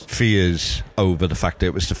there was fears over the fact that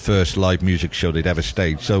it was the first live music show they'd ever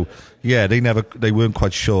staged. So yeah, they weren't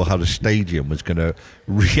quite sure how the stadium was going to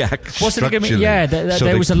react structurally.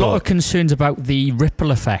 There was a lot of concerns about the ripple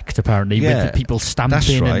effect, apparently, with the people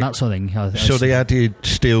stamping and that sort of thing. So they added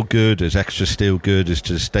extra steel girders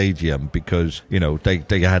to the stadium because,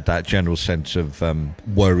 they had that general sense of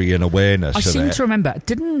worry and awareness. I seem to remember,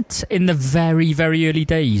 didn't, in the very, very early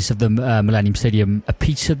days of the Millennium Stadium, a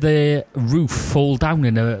piece of the roof fall down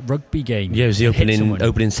in a rugby game? Yeah, it was the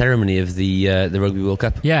opening ceremony of the Rugby World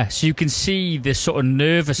Cup. Yeah, so you can see this sort of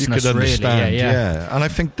nervousness. You could understand, really. yeah. And I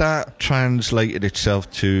think that translated itself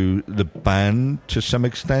to the band to some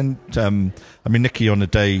extent. Nicky on the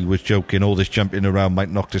day was joking, all this jumping around might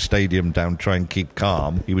knock the stadium down, try and keep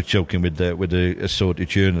calm. He was joking with the assorted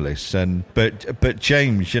journalists. But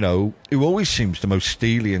James, who always seems the most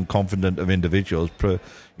steely and confident of individuals,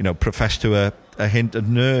 professed to a hint of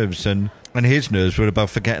nerves, and his nerves were about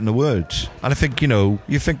forgetting the words. And I think, you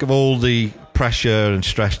think of all the pressure and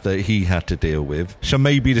stress that he had to deal with. So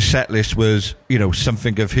maybe the set list was,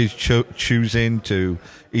 something of his choosing to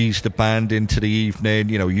ease the band into the evening.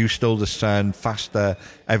 You Stole the Sun, Faster,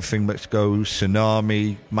 Everything Must Go,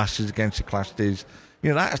 Tsunami, Masters Against the Classes.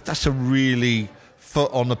 That's a really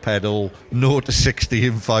foot on the pedal, 0 to 60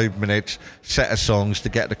 in 5 minutes, set of songs to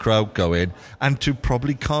get the crowd going and to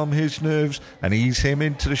probably calm his nerves and ease him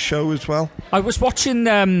into the show as well. I was watching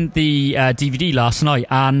the DVD last night,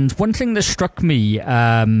 and one thing that struck me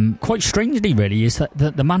quite strangely really is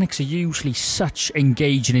that the Manics are usually such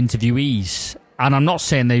engaging interviewees. And I'm not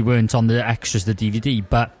saying they weren't on the extras of the DVD,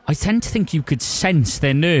 but I tend to think you could sense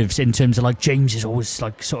their nerves in terms of, like, James is always,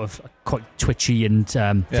 like, sort of quite twitchy and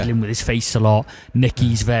fiddling with his face a lot.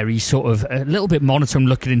 Nicky's very sort of a little bit monotone,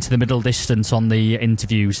 looking into the middle distance on the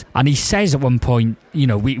interviews. And he says at one point,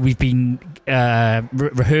 we've been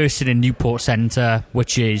rehearsing in Newport Centre,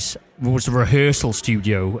 which was a rehearsal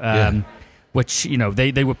studio. Which,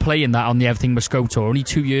 they were playing that on the Everything Must Go tour only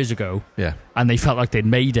 2 years ago. Yeah. And they felt like they'd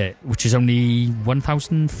made it, which is only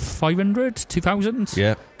 1,500,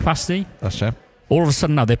 2,000 capacity. That's it. All of a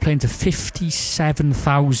sudden now they're playing to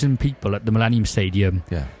 57,000 people at the Millennium Stadium.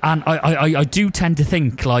 Yeah. And I do tend to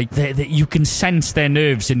think that you can sense their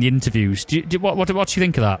nerves in the interviews. What do you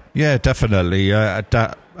think of that? Yeah, definitely.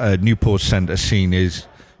 That Newport Centre scene is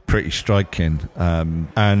pretty striking.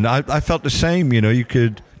 And I felt the same.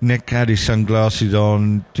 Nick had his sunglasses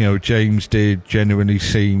on. James did genuinely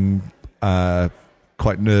seem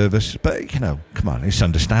quite nervous, but come on, it's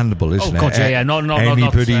understandable, isn't it? Oh God, yeah, not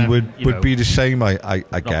anybody would be the same. I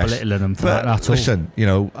guess. Not belittling them for that at all. Listen,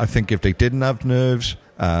 I think if they didn't have nerves,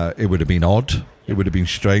 it would have been odd. It would have been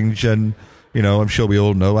strange, and I'm sure we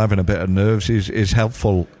all know having a bit of nerves is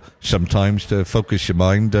helpful sometimes to focus your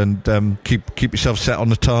mind and keep yourself set on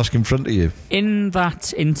the task in front of you. In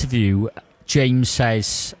that interview, James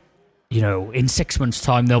says, in 6 months'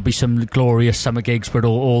 time there'll be some glorious summer gigs where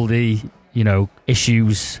all the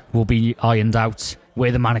issues will be ironed out.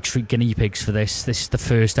 We're the Manic Street guinea pigs for this. This is the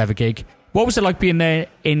first ever gig. What was it like being there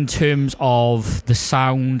in terms of the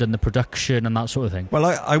sound and the production and that sort of thing? Well,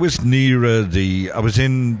 I was I was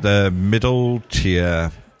in the middle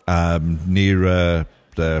tier, nearer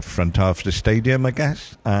the front half of the stadium, I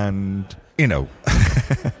guess. And,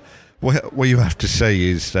 what you have to say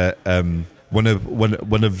is that one of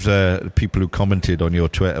the people who commented on your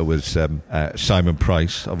Twitter was Simon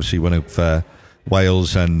Price, obviously one of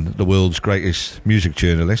Wales and the world's greatest music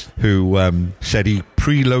journalist, who said he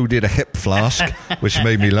preloaded a hip flask, which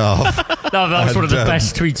made me laugh. No, that was one of the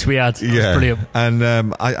best tweets we had. That was brilliant.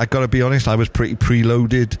 And I got to be honest, I was pretty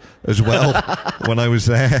preloaded as well when I was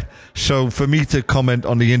there. So for me to comment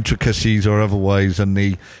on the intricacies or otherwise and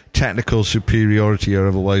the technical superiority or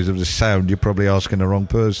otherwise of the sound, you're probably asking the wrong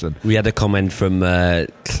person. We had a comment from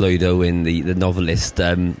Clwyd Owen, the novelist.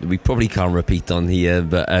 We probably can't repeat on here,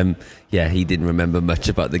 but yeah, he didn't remember much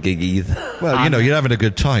about the gig either. Well, you're having a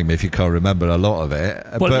good time if you can't remember a lot of it.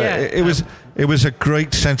 Well, but yeah, it was a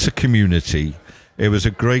great sense of community. It was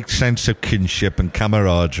a great sense of kinship and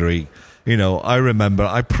camaraderie. I remember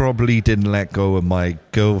I probably didn't let go of my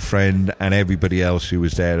girlfriend and everybody else who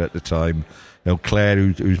was there at the time. Claire,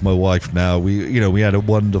 who's my wife now, we had a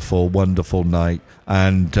wonderful, wonderful night.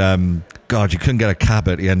 And, God, you couldn't get a cab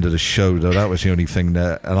at the end of the show, though. That was the only thing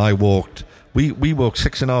there. And I walked... We walked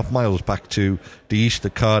 6.5 miles back to the east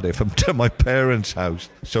of Cardiff and to my parents' house.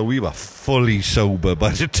 So we were fully sober by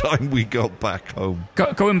the time we got back home.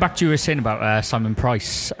 Going back to what you were saying about Simon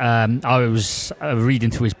Price, I was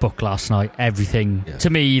reading through his book last night. Everything, to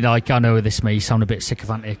me, I know this may sound a bit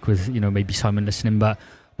sycophantic with, maybe Simon listening, but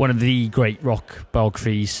one of the great rock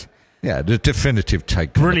biographies. Yeah, the definitive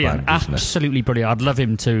take. Brilliant, on the band, isn't it? Absolutely brilliant. I'd love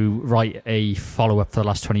him to write a follow-up for the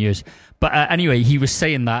last 20 years. But anyway, he was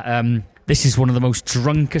saying that... this is one of the most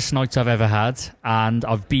drunkest nights I've ever had, and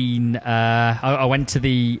I've been... I went to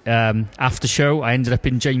the after show. I ended up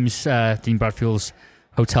in James Dean Bradfield's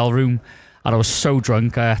hotel room, and I was so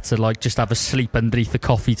drunk I had to just have a sleep underneath the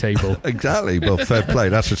coffee table. Exactly. Well, fair play.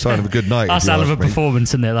 That's a sign of a good night. That's a hell of a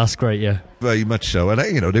performance, isn't it? That's great, yeah. Very much so. And,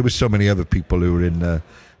 there were so many other people who were in...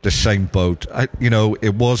 the same boat.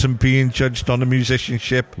 It wasn't being judged on the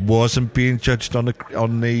musicianship, wasn't being judged on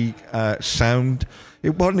the sound.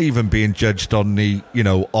 It wasn't even being judged on the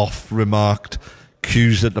off-remarked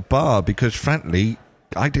cues at the bar, because frankly,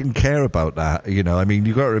 I didn't care about that. You've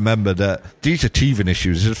got to remember that these are teething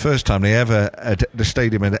issues. It's the first time the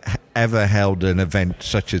stadium had ever held an event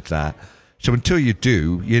such as that. So until you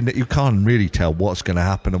do, you can't really tell what's going to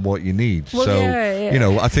happen and what you need. Well, so,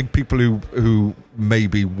 yeah. I think people who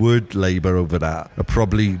maybe would labour over that are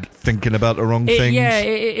probably thinking about the wrong things. Yeah,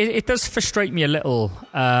 it does frustrate me a little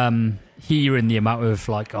hearing the amount of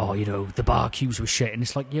the bar queues were shit, and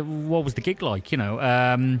it's what was the gig like,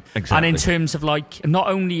 Exactly. And in terms of not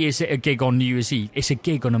only is it a gig on New Year's Eve, it's a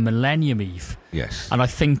gig on a Millennium Eve. Yes. And I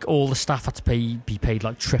think all the staff had to be paid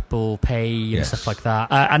triple pay and stuff like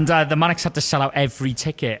that. And the Manics had to sell out every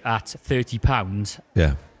ticket at £30.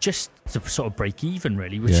 Yeah. Just to sort of break even,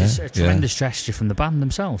 really, which is a tremendous gesture from the band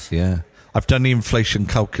themselves. Yeah. I've done the inflation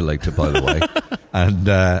calculator, by the way, and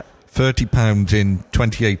 £30 in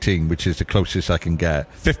 2018, which is the closest I can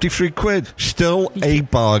get. 53 quid, still a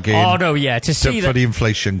bargain. Oh no, yeah, for the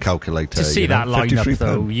inflation calculator. To see that lineup,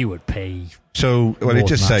 though, £53. you would pay. So, well, it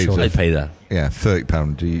just says I'd pay that. Yeah,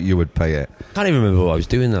 £30. You would pay it. Can't even remember what I was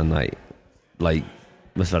doing that night.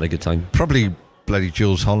 Must have had a good time. Probably bloody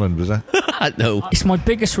Jules Holland, was that? No. It's my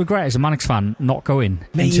biggest regret as a Manics fan not going.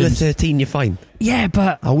 Mate, you were 13, you're fine. Yeah,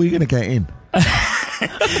 but are we going to get in?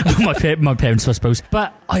 my parents, I suppose.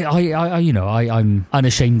 But I'm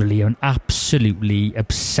unashamedly an absolutely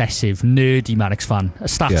obsessive, nerdy Manics fan. A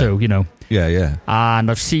Stato, Yeah.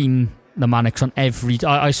 And I've seen the Manics on every...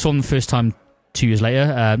 I saw them the first time 3 years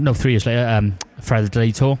later, Friday the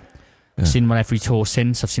Day tour. I've seen them on every tour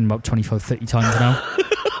since. I've seen them about 25, 30 times now.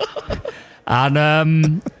 And...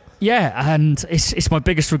 and it's my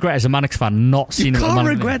biggest regret as a Manics fan not seeing it. You can't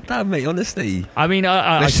regret that, mate, honestly. I mean,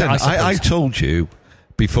 I told you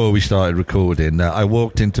before we started recording that I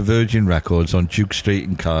walked into Virgin Records on Duke Street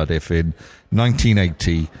in Cardiff in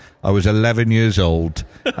 1980. I was 11 years old,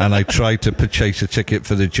 and I tried to purchase a ticket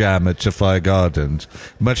for the Jam at Sophia Gardens,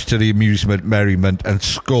 much to the amusement, merriment and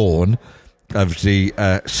scorn of the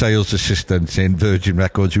sales assistants in Virgin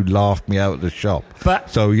Records who laughed me out of the shop. But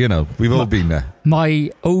so, we've all been there.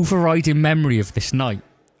 My overriding memory of this night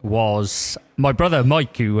was my brother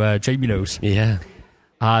Mike, who Jamie knows. Yeah.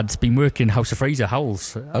 Had been working House of Fraser,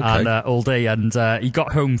 Howells, and, all day, and he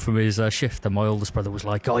got home from his shift, and my oldest brother was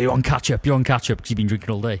like, "Oh, you're on catch up, because you've been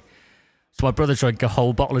drinking all day." So my brother drank a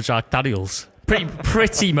whole bottle of Jack Daniels,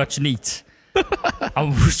 pretty much neat.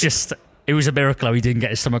 And it was a miracle how he didn't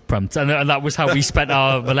get his stomach pumped, and that was how we spent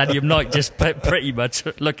our Millennium night, just pretty much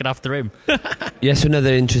looking after him. Yes,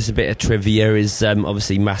 another interesting bit of trivia is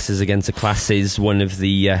obviously Masses Against the Classes, one of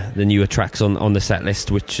the newer tracks on the set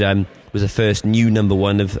list, which was the first new number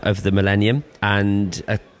one of the Millennium. And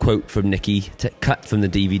a quote from Nicky, cut from the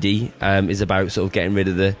DVD, is about sort of getting rid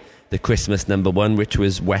of the Christmas number one, which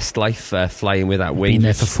was Westlife, Flying Without Wings. Been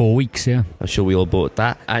there for 4 weeks, yeah. I'm sure we all bought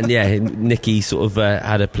that. And yeah, Nicky sort of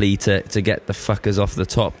had a plea to get the fuckers off the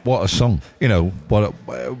top. What a song.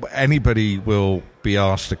 Anybody will be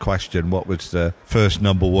asked the question, what was the first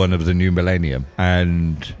number one of the new millennium?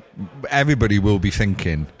 And everybody will be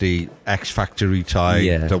thinking the X Factory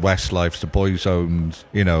type, the Westlifes, the Boyzones,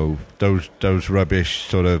 you know, those rubbish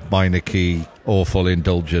sort of minor key, awful,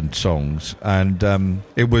 indulgent songs. And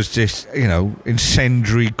it was this, you know,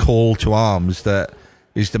 incendiary call to arms that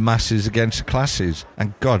is the masses against the classes.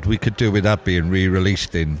 And God, we could do with that being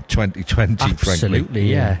re-released in 2020, Absolutely,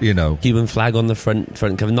 frankly. yeah. You know. Cuban flag on the front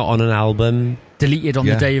cover, not on an album. Deleted on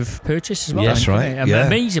the day of purchase as well. That's right.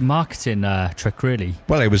 Amazing marketing trick, really.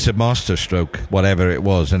 Well, it was a masterstroke, whatever it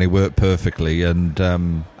was, and it worked perfectly. And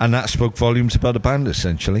that spoke volumes about the band,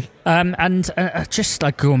 essentially. And just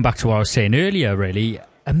like going back to what I was saying earlier, really,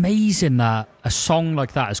 amazing that a song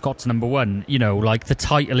like that has got to number one. You know, like the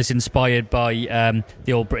title is inspired by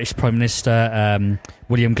the old British Prime Minister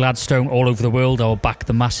William Gladstone. All over the world, I will back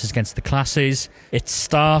the masses against the classes. It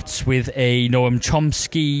starts with a Noam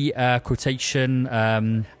Chomsky quotation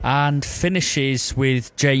and finishes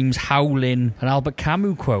with James Howlin, an Albert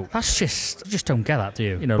Camus quote. That's just, you just don't get that, do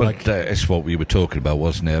you? You know, but it's what we were talking about,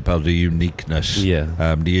 wasn't it? About the uniqueness,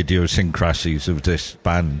 the idiosyncrasies of this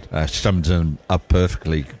band. Sums them up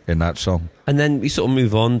perfectly in that song. And then we sort of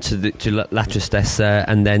move on to La Tristessa,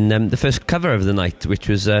 and then the first cover of the night, which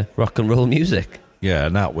was Rock and Roll Music. Yeah,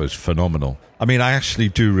 and that was phenomenal. I mean, I actually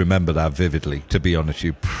do remember that vividly, to be honest with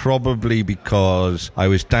you. Probably because I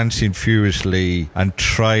was dancing furiously and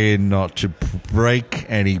trying not to break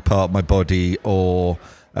any part of my body or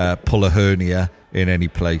pull a hernia in any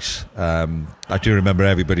place. I do remember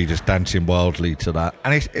everybody just dancing wildly to that.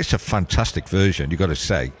 And it's a fantastic version, you've got to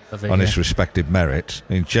say, on its respective merits.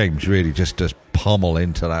 I mean, James really just does pommel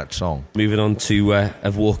into that song. Moving on to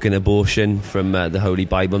Of Walking Abortion from the Holy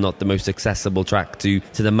Bible, not the most accessible track to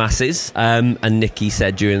the masses. And Nicky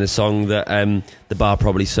said during the song that the bar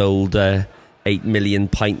probably sold 8 million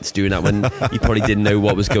pints during that one. He probably didn't know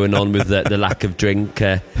what was going on with the lack of drink.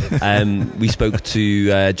 We spoke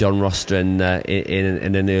to John Rostron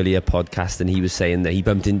in an earlier podcast, and he was saying that he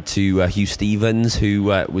bumped into Hugh Stevens, who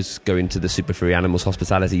was going to the Super Furry Animals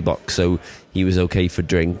hospitality box, so he was okay for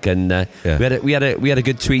drink. And we had a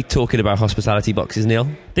good tweet talking about hospitality boxes, Neil.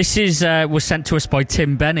 This was sent to us by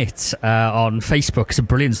Tim Bennett on Facebook. It's a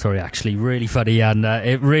brilliant story, actually, really funny, and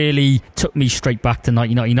it really took me straight back to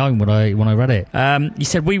 1999 when I read it. He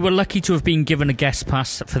said, we were lucky to have been given a guest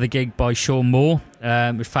pass for the gig by Sean Moore.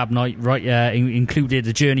 With Fab Night, included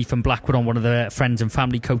a journey from Blackwood on one of the friends and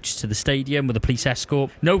family coaches to the stadium with a police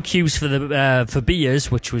escort. No queues for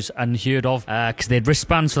beers, which was unheard of because they had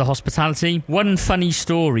wristbands for the hospitality. One funny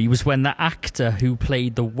story was when the actor who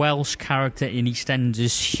played the Welsh character in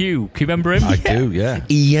EastEnders, Hugh, can you remember him? I do, yeah.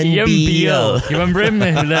 Ian Beale. You remember him,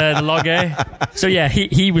 the logger? So yeah,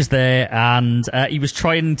 he was there, and he was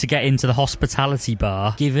trying to get into the hospitality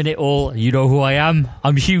bar, giving it all. You know who I am?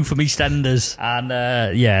 I'm Hugh from EastEnders, and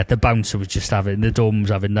the bouncer was just the dorm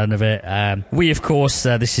was having none of it. We, of course,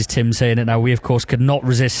 this is Tim saying it now, we, of course, could not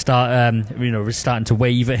resist starting to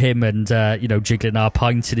wave at him and, jiggling our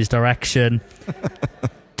pints in his direction.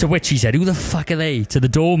 To which he said, who the fuck are they? To the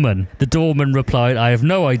doorman. The doorman replied, I have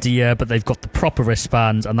no idea, but they've got the proper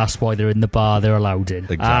wristbands, and that's why they're in the bar, they're allowed in.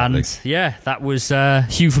 Exactly. And that was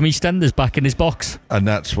Hugh from EastEnders back in his box. And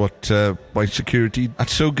that's what why security are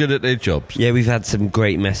so good at their jobs. Yeah, we've had some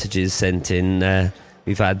great messages sent in.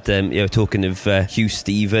 We've had, talking of Hugh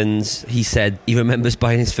Stevens, he said he remembers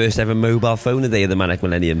buying his first ever mobile phone the day of the Manic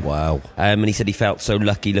Millennium. Wow. And he said he felt so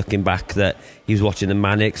lucky looking back that he was watching the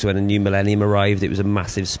Manics when a new millennium arrived. It was a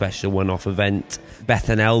massive special one-off event. Beth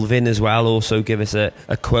and Elvin as well also give us a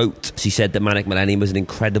quote. She said the Manic Millennium was an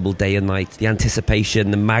incredible day and night. The anticipation,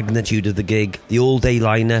 the magnitude of the gig, the all-day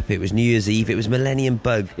lineup. It was New Year's Eve. It was Millennium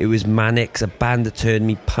Bug. It was Manics, a band that turned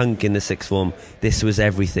me punk in the sixth form. This was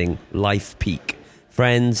everything. Life peak.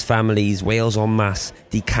 Friends, families, Wales en masse,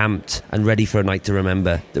 decamped and ready for a night to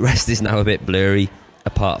remember. The rest is now a bit blurry,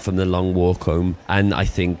 apart from the long walk home. And I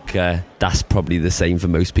think that's probably the same for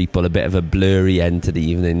most people, a bit of a blurry end to the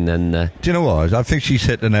evening. And do you know what? I think she's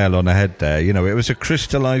hit the nail on the head there. You know, it was a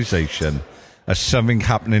crystallisation of something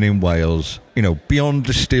happening in Wales, beyond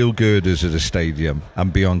the steel girders of the stadium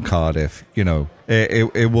and beyond Cardiff.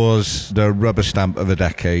 It was the rubber stamp of a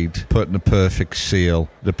decade, putting the perfect seal,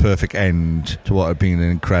 the perfect end to what had been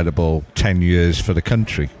an incredible 10 years for the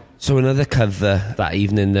country. So another cover that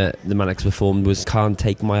evening that the Manics performed was Can't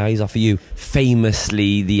Take My Eyes Off of You,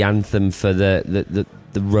 famously the anthem for the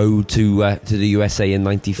road to the USA in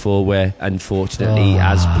 '94, where unfortunately,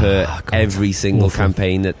 as per every single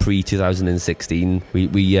campaign at pre-2016,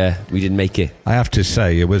 we didn't make it. I have to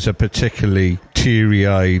say, it was a particularly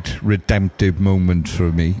teary-eyed, redemptive moment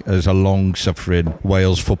for me as a long-suffering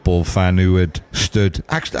Wales football fan who had stood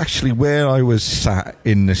actually where I was sat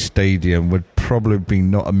in the stadium would probably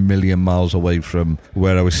not a million miles away from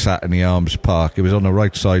where I was sat in the Arms Park. It was on the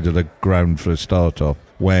right side of the ground for a start off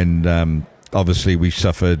when obviously we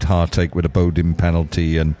suffered heartache with a Bowden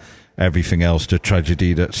penalty and everything else, the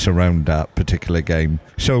tragedy that surround that particular game.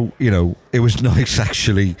 So, it was nice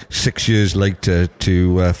actually 6 years later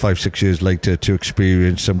to 5-6 years later to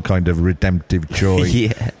experience some kind of redemptive joy.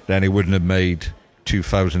 Yeah. Then it wouldn't have made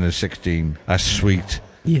 2016 as sweet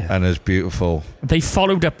and as beautiful. They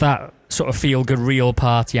followed up that sort of feel-good real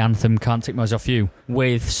party anthem, Can't Take My Eyes Off You,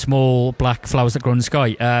 with Small Black Flowers That Grow in the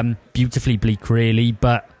Sky. Beautifully bleak, really,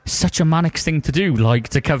 but such a manic thing to do, like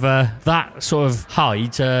to cover that sort of high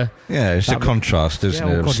to... Yeah, it's a contrast, isn't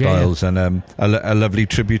it, of styles, and a lovely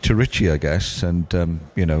tribute to Richie, I guess, and,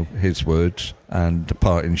 his words, and the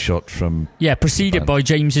parting shot from... Yeah, preceded by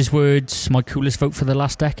James's words, my coolest vote for the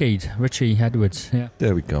last decade, Richie Edwards, yeah.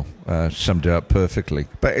 There we go, summed it up perfectly.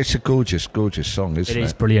 But it's a gorgeous, gorgeous song, isn't it? It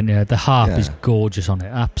is brilliant, yeah. The harp is gorgeous on it,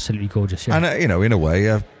 absolutely gorgeous, yeah. And, in a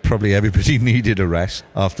way, probably everybody needed a rest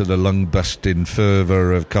after the lung-busting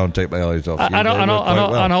fervour of Can't Take My Eyes Off You.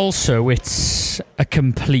 And also, it's a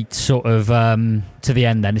complete sort of, to the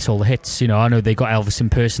end then, it's all the hits. I know they got Elvis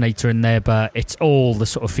Impersonator in there, but it's all the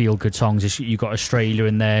sort of feel-good songs. You got Australia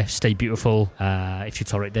in there, Stay Beautiful, If You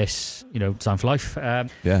Tolerate This, Design for Life.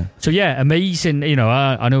 So, amazing.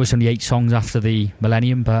 I know it's only 8 songs after the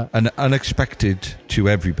millennium, but... And unexpected to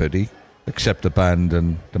everybody, except the band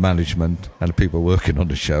and the management and the people working on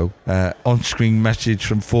the show. On-screen message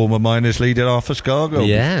from former Miners leader Arthur Scargill.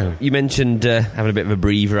 Yeah. You mentioned having a bit of a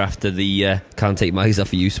breather after the Can't Take My Eyes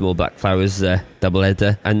Off You, Small Black Flowers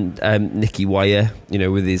double-header. And Nicky Wire,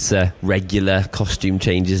 with his regular costume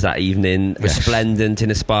changes that evening, resplendent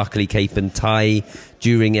in a sparkly cape and tie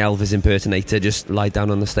during Elvis Impersonator, just lied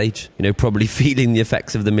down on the stage, probably feeling the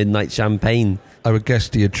effects of the midnight champagne. I would guess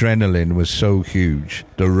the adrenaline was so huge,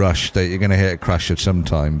 the rush, that you're going to hit a crash at some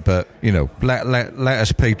time. But, let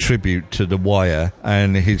us pay tribute to The Wire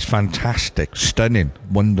and his fantastic, stunning,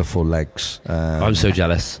 wonderful legs. I'm so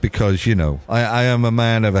jealous. Because, I am a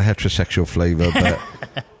man of a heterosexual flavour,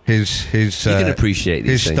 but his you can appreciate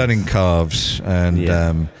these his things. stunning calves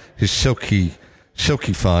and his silky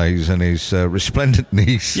thighs and his resplendent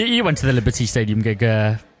knees. You went to the Liberty Stadium gig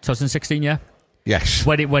 2016, yeah? Yes.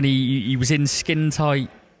 When he was in skin-tight,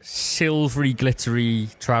 silvery, glittery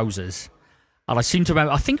trousers. And I seem to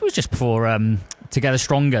remember, I think it was just before Together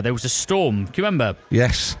Stronger, there was a storm. Do you remember?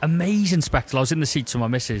 Yes. Amazing spectacle. I was in the seats with my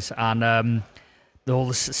missus, and all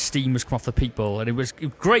the steam was coming off the people. And it was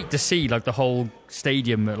great to see, like, the whole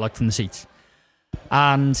stadium, like, from the seats.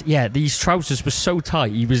 And these trousers were so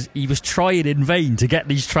tight. He was trying in vain to get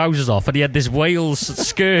these trousers off, and he had this Wales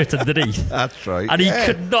skirt underneath. That's right. And he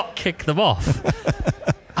could not kick them off.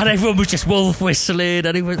 And everyone was just wolf whistling,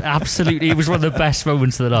 and it was one of the best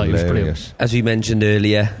moments of the night. It was brilliant. As we mentioned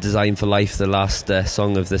earlier, Design for Life, the last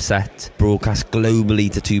song of the set, broadcast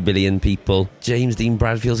globally to 2 billion people. James Dean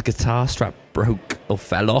Bradfield's guitar strap broke or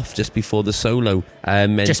fell off just before the solo.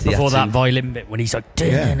 Just before that violin bit when he's like,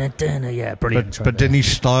 brilliant. But didn't he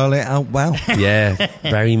style it out well? Yeah,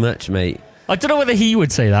 very much, mate. I don't know whether he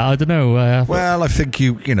would say that. I don't know. Well, I think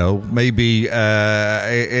maybe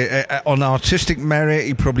on artistic merit,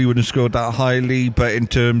 he probably wouldn't have scored that highly. But in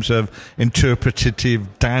terms of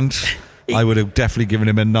interpretative dance, I would have definitely given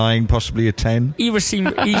him a 9, possibly a 10. He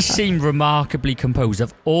seemed remarkably composed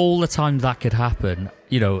of all the times that could happen.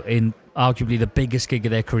 In arguably the biggest gig of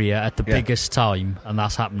their career at the biggest time, and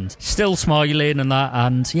that's happened. Still smiling and that,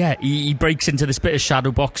 and he breaks into this bit of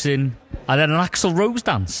shadow boxing and then an Axl Rose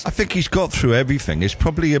dance. I think he's got through everything. It's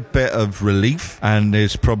probably a bit of relief and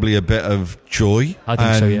there's probably a bit of joy. I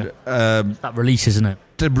think so, yeah. That release, isn't it?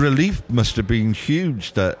 The relief must have been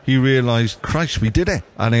huge that he realised, Christ, we did it.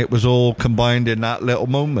 And it was all combined in that little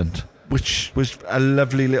moment, which was a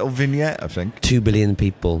lovely little vignette, I think. 2 billion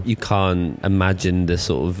people. You can't imagine the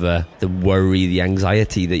sort of the worry, the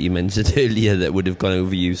anxiety that you mentioned earlier that would have gone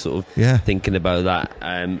over you, sort of thinking about that,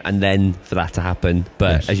 and then for that to happen.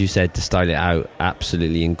 But as you said, to style it out,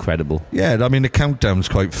 absolutely incredible. Yeah, I mean the countdown's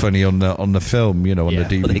quite funny on the film, on the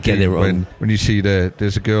DVD. Well, they get it wrong. When you see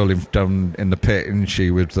there's a girl down in the pit, isn't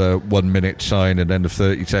she, with the 1 minute sign and then the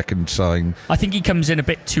 30-second sign. I think he comes in a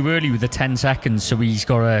bit too early with the 10 seconds, so he's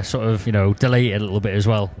got to sort of delay it a little bit as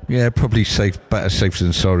well. Yeah, probably better safe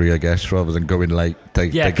than sorry, I guess, rather than going late.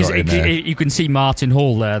 Because you can see Martin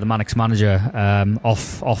Hall there, the Mannix manager,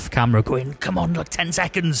 off camera going, come on, like 10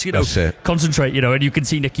 seconds, That's it. Concentrate, and you can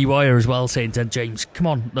see Nicky Wire as well saying to James, come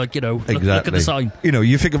on, like, look at the sign.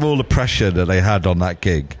 You think of all the pressure that they had on that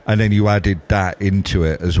gig, and then you added that into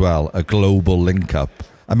it as well, a global link-up.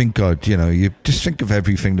 I mean, God, you know, you just think of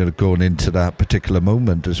everything that had gone into that particular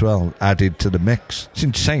moment as well, added to the mix. It's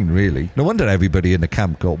insane, really. No wonder everybody in the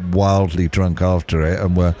camp got wildly drunk after it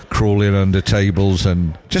and were crawling under tables,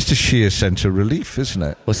 and just a sheer sense of relief, isn't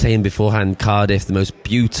it? Well, saying beforehand, Cardiff, the most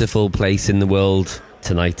beautiful place in the world,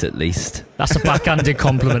 tonight at least. That's a backhanded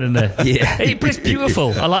compliment, isn't it? Yeah. Hey, but it's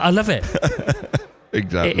beautiful. I love it.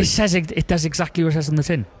 Exactly. It says it does exactly what it says on the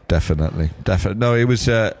tin. Definitely. No, it was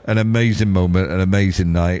an amazing moment, an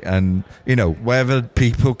amazing night, and you know, whether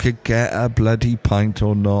people could get a bloody pint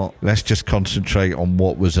or not, let's just concentrate on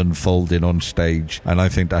what was unfolding on stage, and I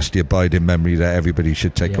think that's the abiding memory that everybody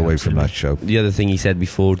should take away from that show. The other thing he said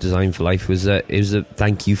before Design for Life was it was a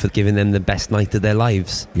thank you for giving them the best night of their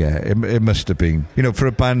lives. Yeah, it must have been. You know, for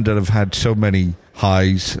a band that have had so many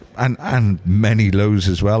highs and many lows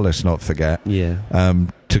as well, let's not forget. Yeah.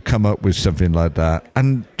 To come up with something like that.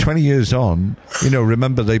 And 20 years on, you know,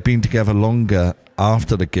 remember they've been together longer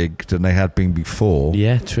after the gig than they had been before.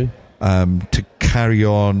 Yeah, true. To carry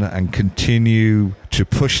on and continue to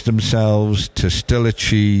push themselves, to still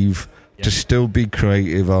achieve, to still be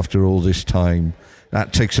creative after all this time.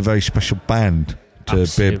 That takes a very special band to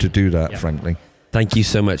be able to do that, frankly. Thank you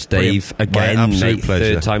so much, Dave. Again, mate,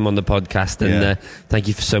 pleasure. third time on the podcast, and thank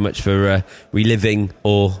you so much for reliving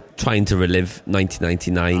or trying to relive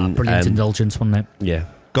 1999. Brilliant indulgence, wasn't it? Yeah.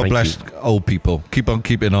 God bless old people. Keep on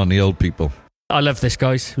keeping on the old people. I love this,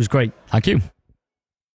 guys. It was great. Thank you.